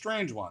 It's a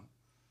strange one,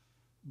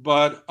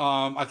 but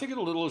I think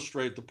it'll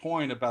illustrate the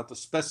point about the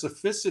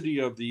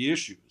specificity of the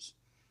issues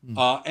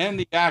and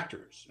the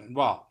actors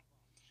involved.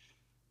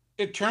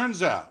 It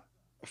turns out,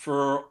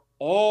 for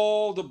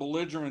all the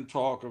belligerent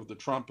talk of the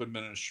Trump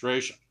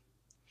administration,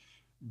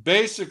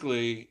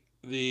 basically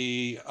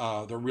the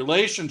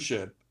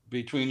relationship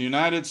between the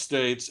United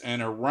States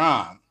and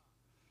Iran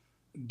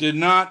did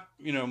not,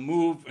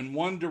 move in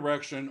one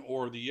direction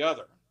or the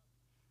other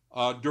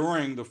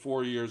during the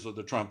 4 years of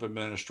the Trump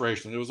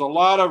administration. There was a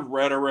lot of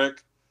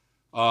rhetoric.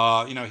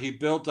 He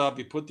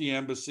put the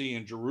embassy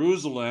in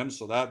Jerusalem,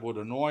 so that would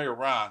annoy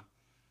Iran.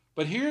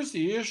 But here's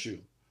the issue.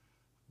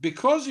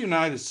 Because the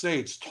United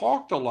States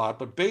talked a lot,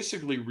 but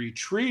basically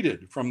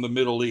retreated from the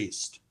Middle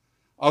East,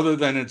 other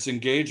than its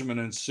engagement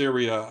in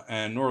Syria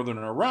and northern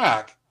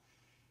Iraq,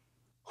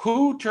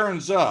 who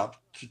turns up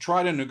to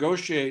try to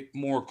negotiate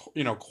more,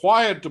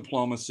 quiet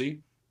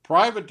diplomacy,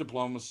 private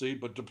diplomacy,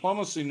 but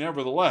diplomacy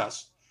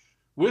nevertheless,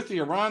 with the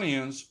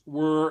Iranians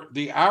were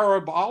the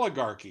Arab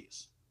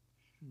oligarchies,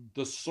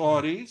 the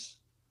Saudis,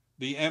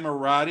 the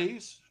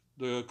Emiratis,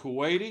 the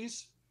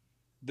Kuwaitis.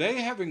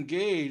 They have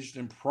engaged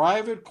in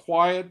private,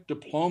 quiet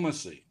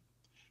diplomacy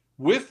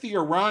with the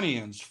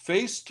Iranians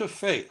face to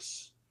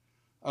face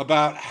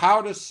about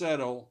how to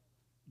settle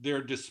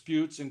their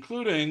disputes,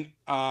 including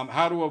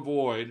how to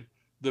avoid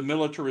the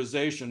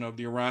militarization of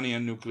the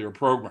Iranian nuclear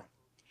program.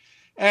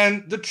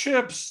 And the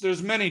chips,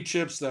 there's many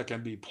chips that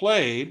can be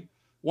played.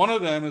 One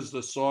of them is the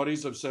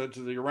Saudis have said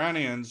to the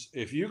Iranians,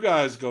 if you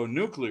guys go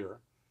nuclear,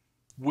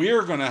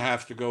 we're going to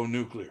have to go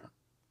nuclear.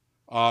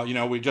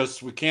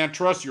 We can't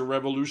trust your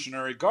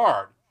Revolutionary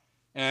Guard.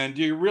 And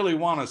do you really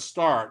want to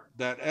start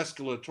that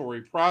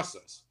escalatory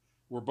process?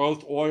 We're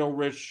both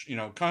oil-rich,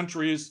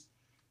 countries.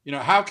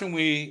 How can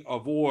we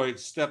avoid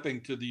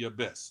stepping to the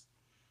abyss?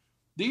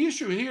 The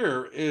issue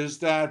here is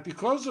that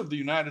because of the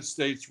United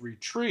States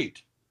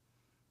retreat,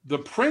 the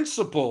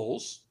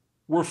principals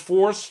were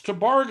forced to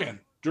bargain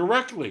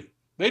directly.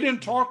 They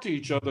didn't talk to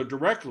each other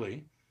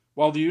directly,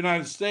 while the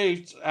United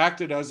States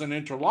acted as an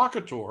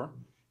interlocutor.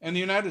 And the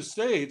United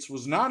States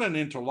was not an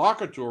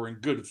interlocutor in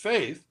good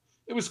faith.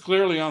 It was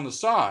clearly on the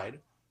side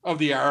of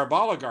the Arab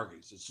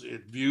oligarchies.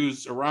 It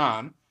views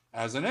Iran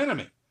as an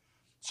enemy.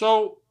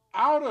 So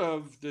out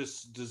of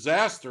this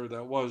disaster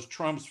that was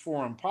Trump's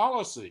foreign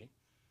policy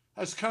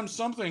has come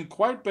something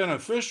quite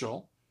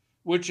beneficial,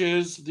 which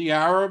is the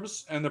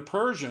Arabs and the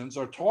Persians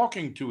are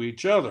talking to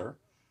each other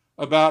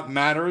about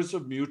matters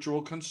of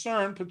mutual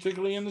concern,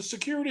 particularly in the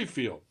security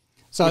field.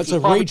 So it's a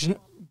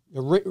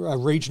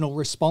regional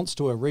response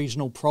to a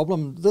regional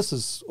problem. This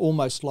is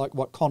almost like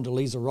what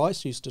Condoleezza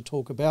Rice used to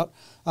talk about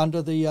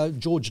under the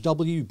George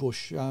W.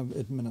 Bush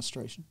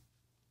administration.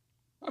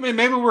 I mean,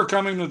 maybe we're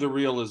coming to the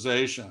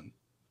realization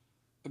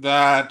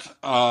that,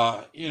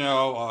 a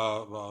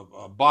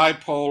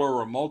bipolar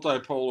or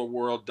multipolar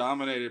world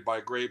dominated by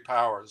great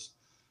powers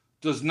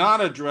does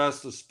not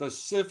address the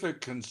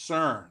specific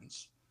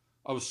concerns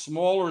of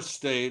smaller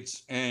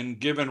states in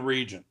given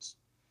regions.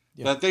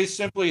 Yeah. That they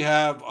simply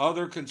have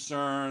other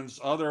concerns,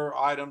 other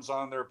items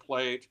on their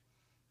plate,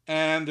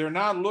 and they're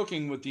not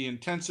looking with the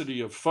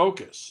intensity of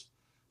focus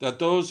that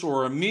those who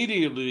are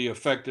immediately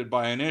affected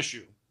by an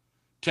issue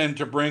tend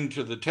to bring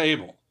to the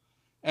table.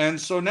 And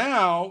so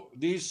now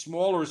these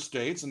smaller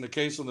states, in the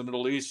case of the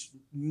Middle East,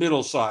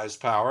 middle-sized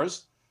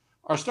powers,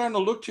 are starting to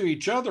look to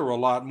each other a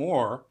lot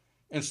more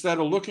instead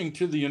of looking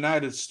to the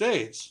United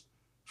States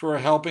for a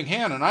helping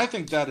hand. And I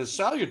think that is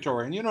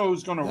salutary. And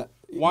who's going to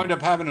wind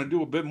up having to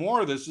do a bit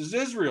more of this is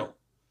Israel.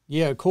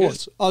 Yeah, of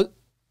course. What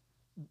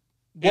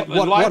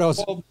I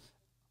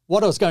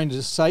was going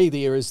to say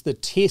there is the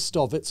test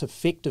of its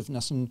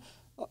effectiveness. And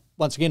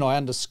once again, I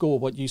underscore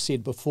what you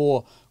said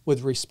before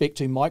with respect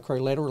to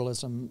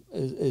microlateralism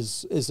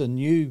is a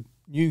new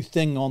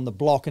thing on the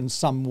block in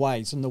some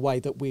ways, in the way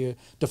that we're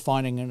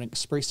defining and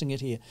expressing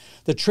it here.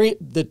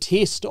 The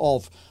test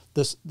of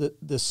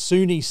the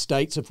Sunni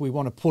states, if we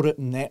want to put it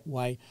in that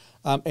way,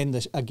 in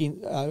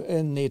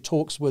their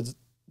talks with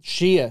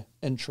Shia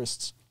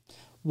interests,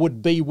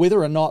 would be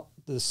whether or not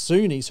the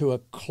Sunnis, who are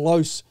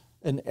close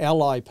and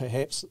ally,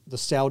 perhaps the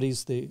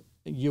Saudis, the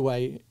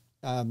UAE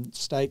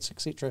states,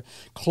 etc.,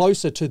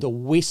 closer to the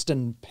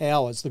Western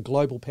powers, the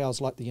global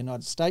powers like the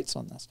United States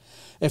on this,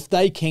 if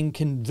they can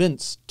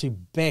convince to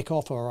back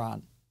off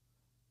Iran,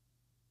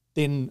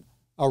 then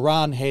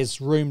Iran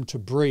has room to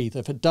breathe.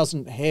 If it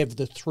doesn't have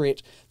the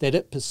threat that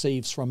it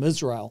perceives from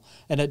Israel,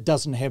 and it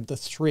doesn't have the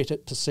threat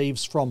it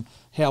perceives from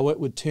how it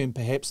would term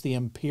perhaps the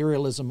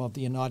imperialism of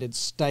the United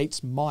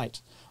States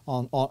might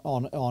on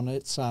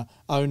its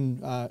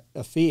own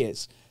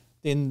affairs,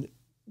 then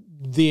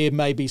there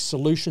may be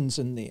solutions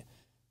in there.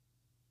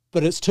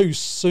 But it's too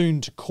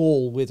soon to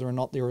call whether or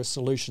not there are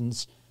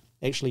solutions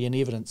actually in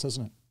evidence,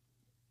 isn't it?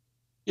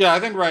 Yeah, I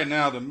think right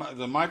now the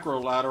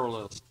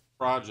Microlateralism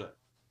project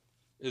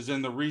is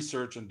in the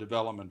research and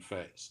development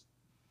phase.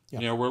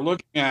 Yeah. We're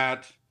looking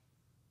at,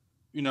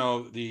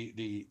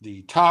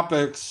 the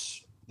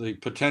topics, the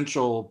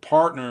potential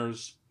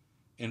partners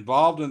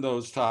involved in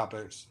those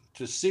topics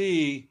to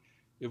see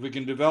if we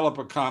can develop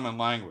a common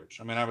language.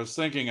 I mean, I was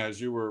thinking as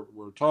you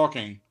were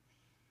talking,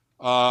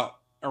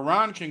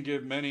 Iran can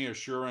give many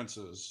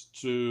assurances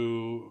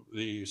to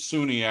the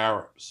Sunni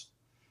Arabs,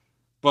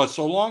 but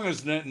so long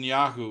as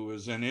Netanyahu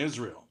is in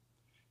Israel,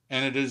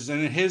 and it is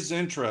in his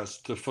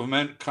interest to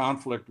foment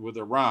conflict with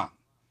Iran,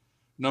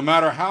 no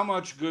matter how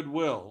much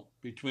goodwill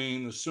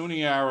between the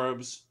Sunni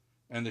Arabs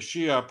and the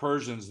Shia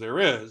Persians there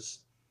is,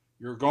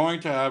 you're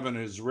going to have an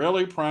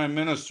Israeli prime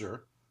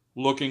minister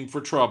looking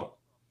for trouble.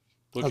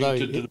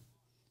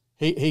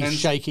 He's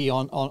shaky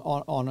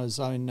on his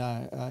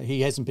own.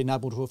 He hasn't been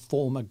able to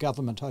form a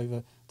government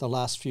over the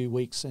last few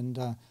weeks, and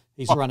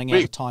he's running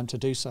out of time to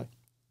do so.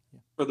 Yeah.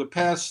 For the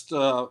past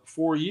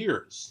 4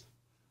 years,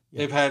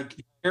 they've had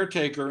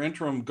caretaker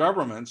interim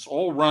governments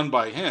all run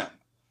by him.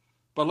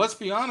 But let's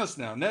be honest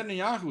now,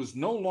 Netanyahu is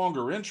no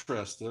longer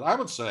interested, I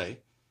would say,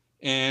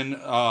 in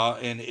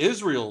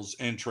Israel's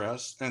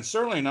interests, and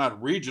certainly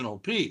not regional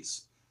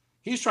peace.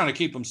 He's trying to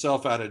keep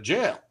himself out of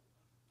jail.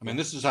 I mean,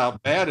 this is how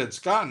bad it's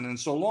gotten in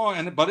so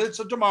long. But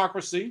it's a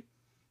democracy,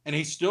 and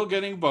he's still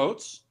getting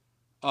votes.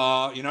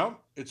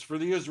 It's for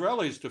the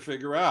Israelis to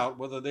figure out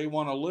whether they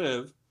want to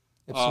live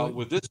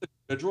with this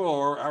individual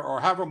or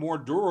have a more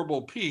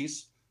durable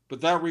peace.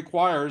 But that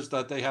requires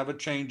that they have a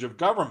change of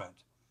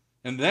government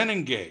and then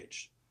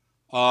engage.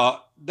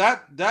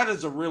 That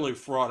is a really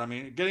fraught. I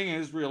mean, getting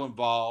Israel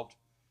involved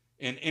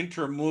in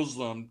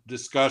inter-Muslim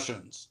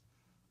discussions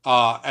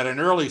at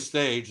an early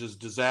stage is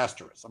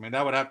disastrous. I mean,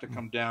 that would have to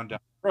come down the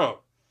road.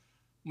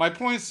 My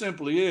point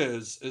simply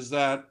is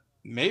that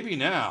maybe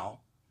now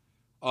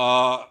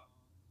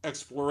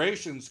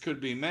explorations could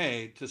be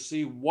made to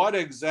see what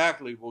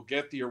exactly will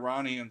get the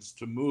Iranians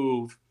to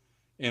move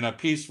in a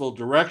peaceful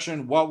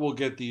direction, what will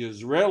get the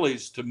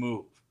Israelis to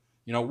move.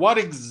 What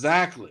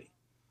exactly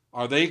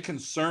are they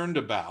concerned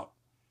about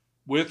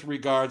with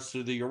regards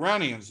to the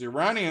Iranians? The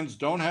Iranians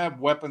don't have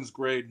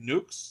weapons-grade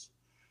nukes.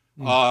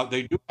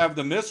 They do have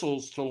the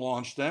missiles to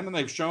launch them, and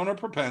they've shown a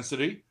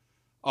propensity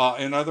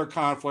in other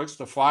conflicts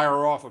to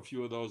fire off a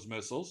few of those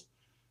missiles.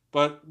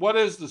 But what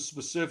is the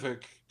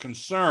specific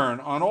concern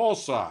on all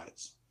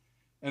sides?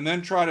 And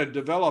then try to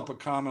develop a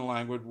common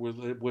language with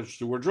which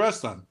to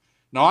address them.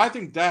 Now, I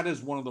think that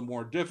is one of the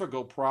more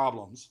difficult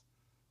problems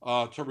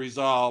to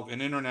resolve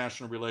in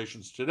international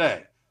relations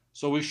today.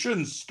 So we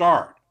shouldn't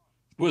start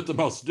with the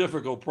most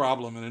difficult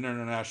problem in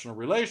international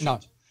relations. No.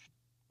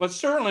 But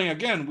certainly,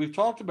 again, we've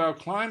talked about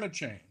climate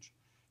change,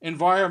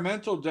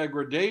 environmental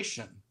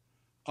degradation.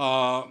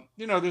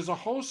 There's a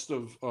host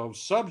of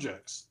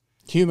subjects.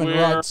 Human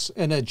rights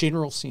in a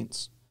general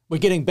sense. We're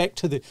getting back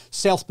to the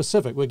South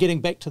Pacific. We're getting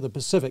back to the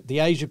Pacific, the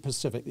Asia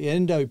Pacific, the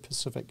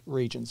Indo-Pacific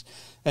regions.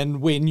 And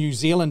where New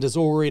Zealand has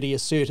already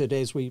asserted,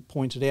 as we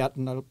pointed out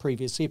in the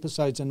previous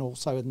episodes and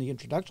also in the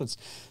introductions,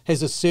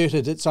 has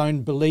asserted its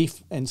own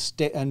belief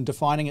and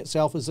defining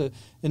itself as an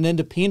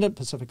independent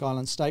Pacific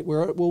Island state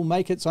where it will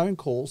make its own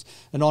calls.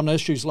 And on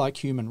issues like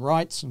human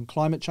rights and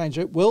climate change,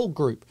 it will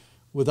group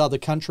with other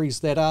countries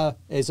that are,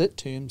 as it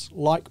terms,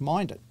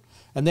 like-minded.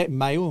 And that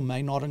may or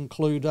may not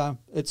include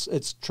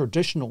its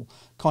traditional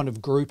kind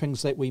of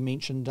groupings that we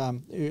mentioned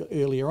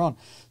earlier on.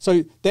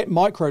 So that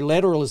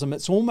microlateralism,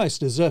 it's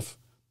almost as if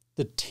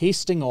the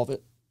testing of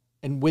it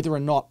and whether or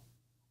not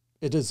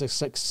it is a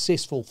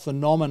successful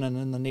phenomenon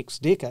in the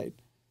next decade,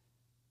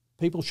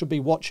 people should be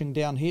watching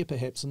down here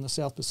perhaps in the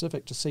South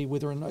Pacific to see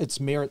whether or not its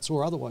merits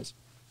or otherwise.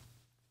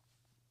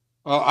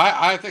 Well,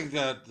 I think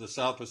that the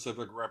South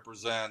Pacific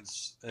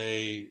represents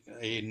a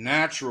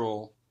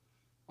natural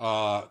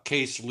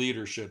case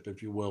leadership,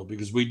 if you will,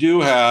 because we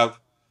do have,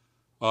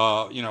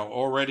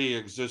 already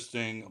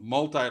existing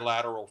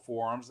multilateral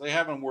forums. They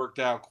haven't worked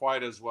out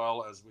quite as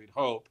well as we'd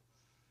hope.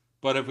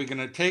 But if we're going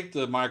to take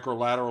the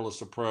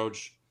microlateralist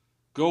approach,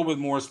 go with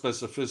more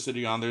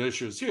specificity on the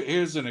issues.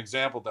 Here's an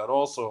example that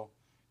also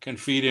can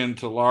feed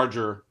into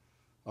larger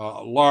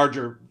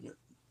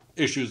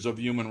issues of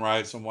human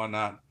rights and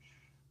whatnot.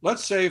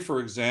 Let's say,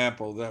 for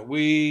example, that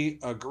we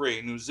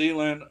agree, New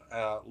Zealand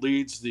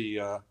leads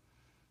the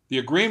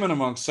agreement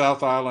among South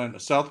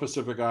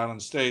Pacific Island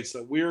states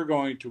that we are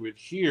going to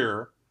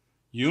adhere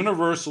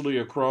universally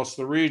across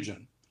the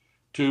region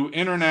to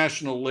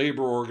International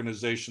Labor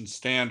Organization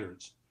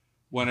standards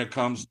when it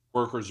comes to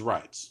workers'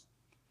 rights.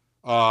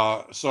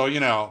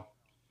 So,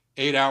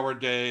 8-hour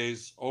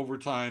days,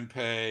 overtime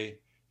pay,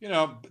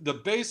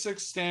 the basic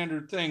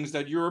standard things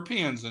that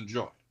Europeans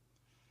enjoy.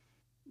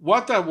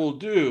 What that will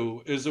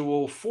do is it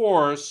will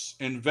force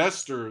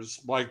investors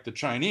like the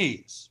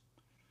Chinese,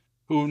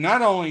 who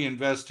not only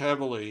invest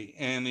heavily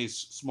in these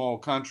small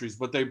countries,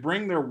 but they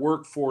bring their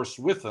workforce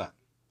with them.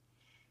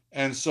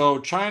 And so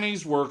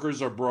Chinese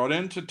workers are brought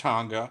into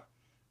Tonga,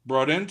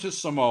 brought into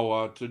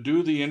Samoa to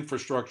do the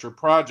infrastructure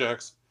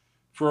projects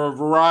for a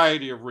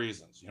variety of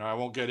reasons. I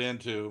won't get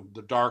into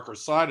the darker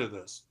side of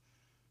this.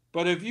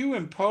 But if you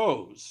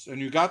impose, and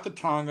you got the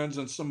Tongans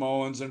and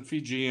Samoans and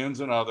Fijians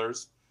and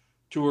others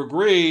to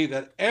agree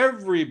that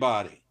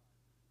everybody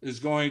is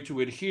going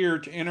to adhere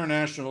to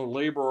International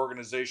Labor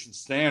Organization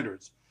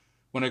standards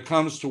when it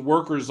comes to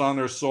workers on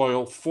their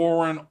soil,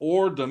 foreign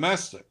or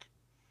domestic,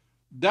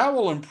 that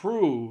will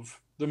improve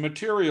the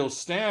material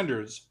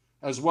standards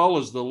as well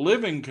as the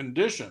living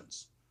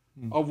conditions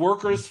of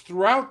workers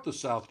throughout the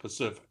South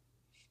Pacific.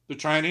 The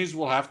Chinese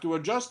will have to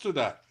adjust to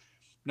that.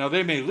 Now,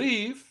 they may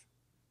leave,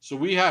 so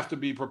we have to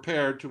be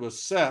prepared to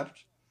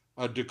accept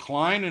a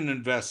decline in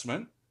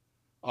investment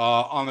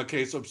on the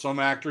case of some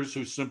actors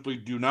who simply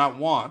do not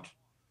want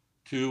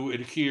to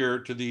adhere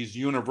to these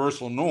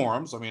universal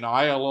norms. I mean,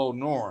 ILO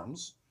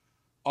norms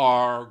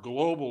are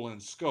global in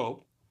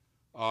scope,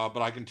 but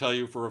I can tell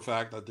you for a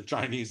fact that the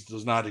Chinese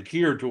does not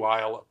adhere to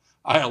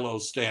ILO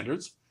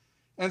standards.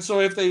 And so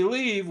if they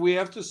leave, we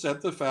have to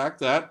set the fact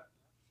that,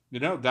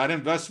 that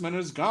investment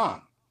is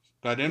gone.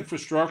 That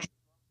infrastructure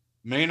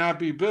may not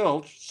be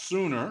built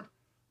sooner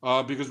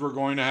because we're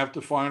going to have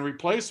to find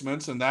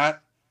replacements, and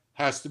that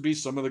has to be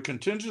some of the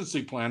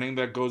contingency planning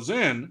that goes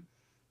in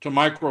to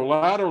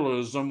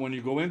microlateralism when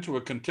you go into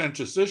a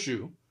contentious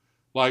issue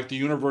like the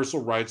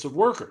universal rights of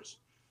workers.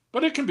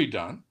 But it can be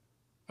done.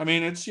 I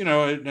mean, it's,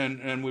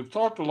 and we've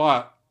talked a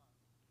lot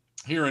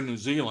here in New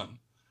Zealand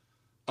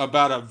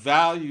about a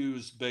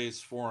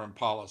values-based foreign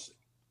policy.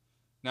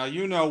 Now,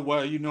 you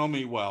know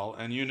me well,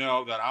 and you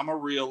know that I'm a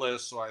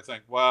realist, so I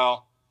think,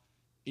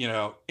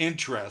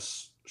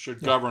 interests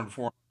should govern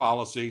foreign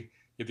policy.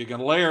 If you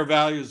can layer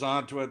values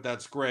onto it,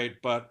 that's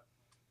great, but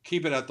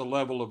keep it at the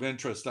level of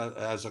interest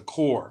as a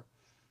core.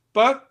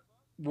 But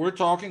we're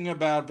talking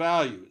about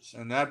values,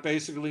 and that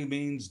basically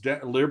means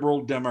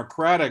liberal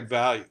democratic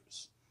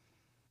values.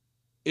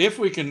 If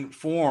we can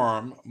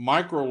form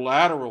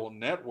microlateral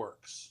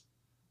networks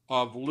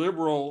of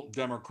liberal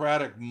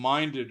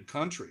democratic-minded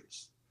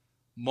countries,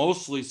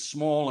 mostly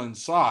small in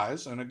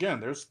size, and again,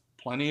 there's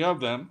plenty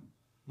of them,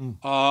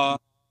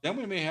 then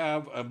we may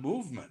have a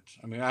movement.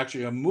 I mean,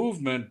 actually a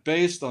movement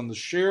based on the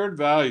shared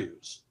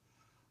values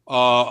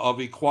of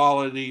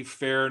equality,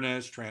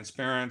 fairness,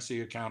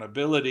 transparency,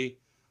 accountability,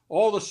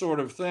 all the sort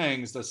of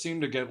things that seem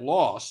to get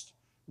lost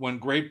when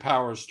great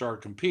powers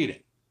start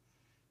competing.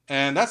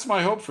 And that's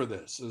my hope for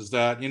this, is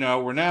that,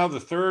 we're now the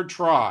third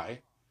try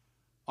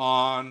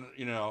on,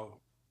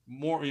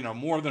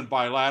 more than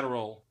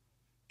bilateral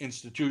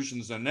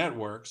institutions and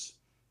networks.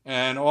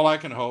 And all I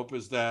can hope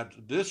is that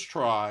this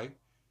try,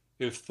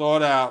 if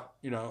thought out,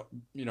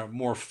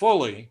 more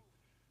fully,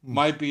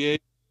 might be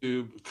able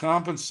to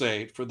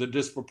compensate for the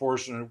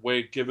disproportionate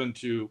weight given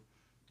to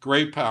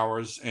great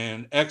powers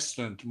and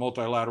extant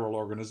multilateral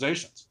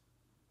organizations.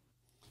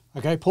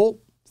 Okay,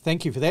 Paul,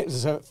 thank you for that.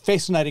 It's a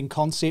fascinating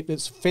concept.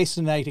 It's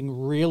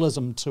fascinating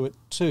realism to it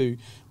too,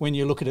 when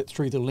you look at it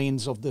through the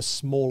lens of the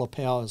smaller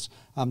powers,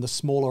 the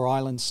smaller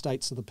island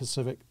states of the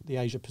Pacific, the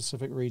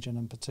Asia-Pacific region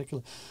in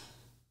particular.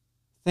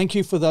 Thank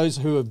you for those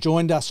who have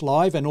joined us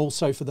live, and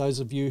also for those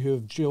of you who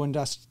have joined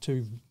us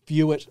to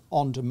view it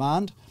on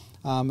demand.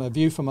 A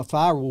View from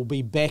Afar will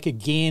be back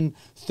again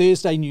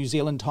Thursday New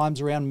Zealand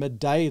times around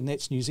midday, and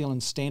that's New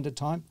Zealand Standard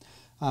Time.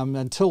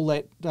 Until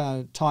that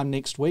time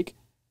next week,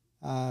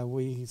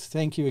 we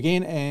thank you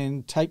again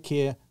and take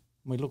care.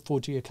 We look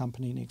forward to your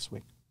company next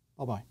week.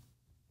 Bye-bye.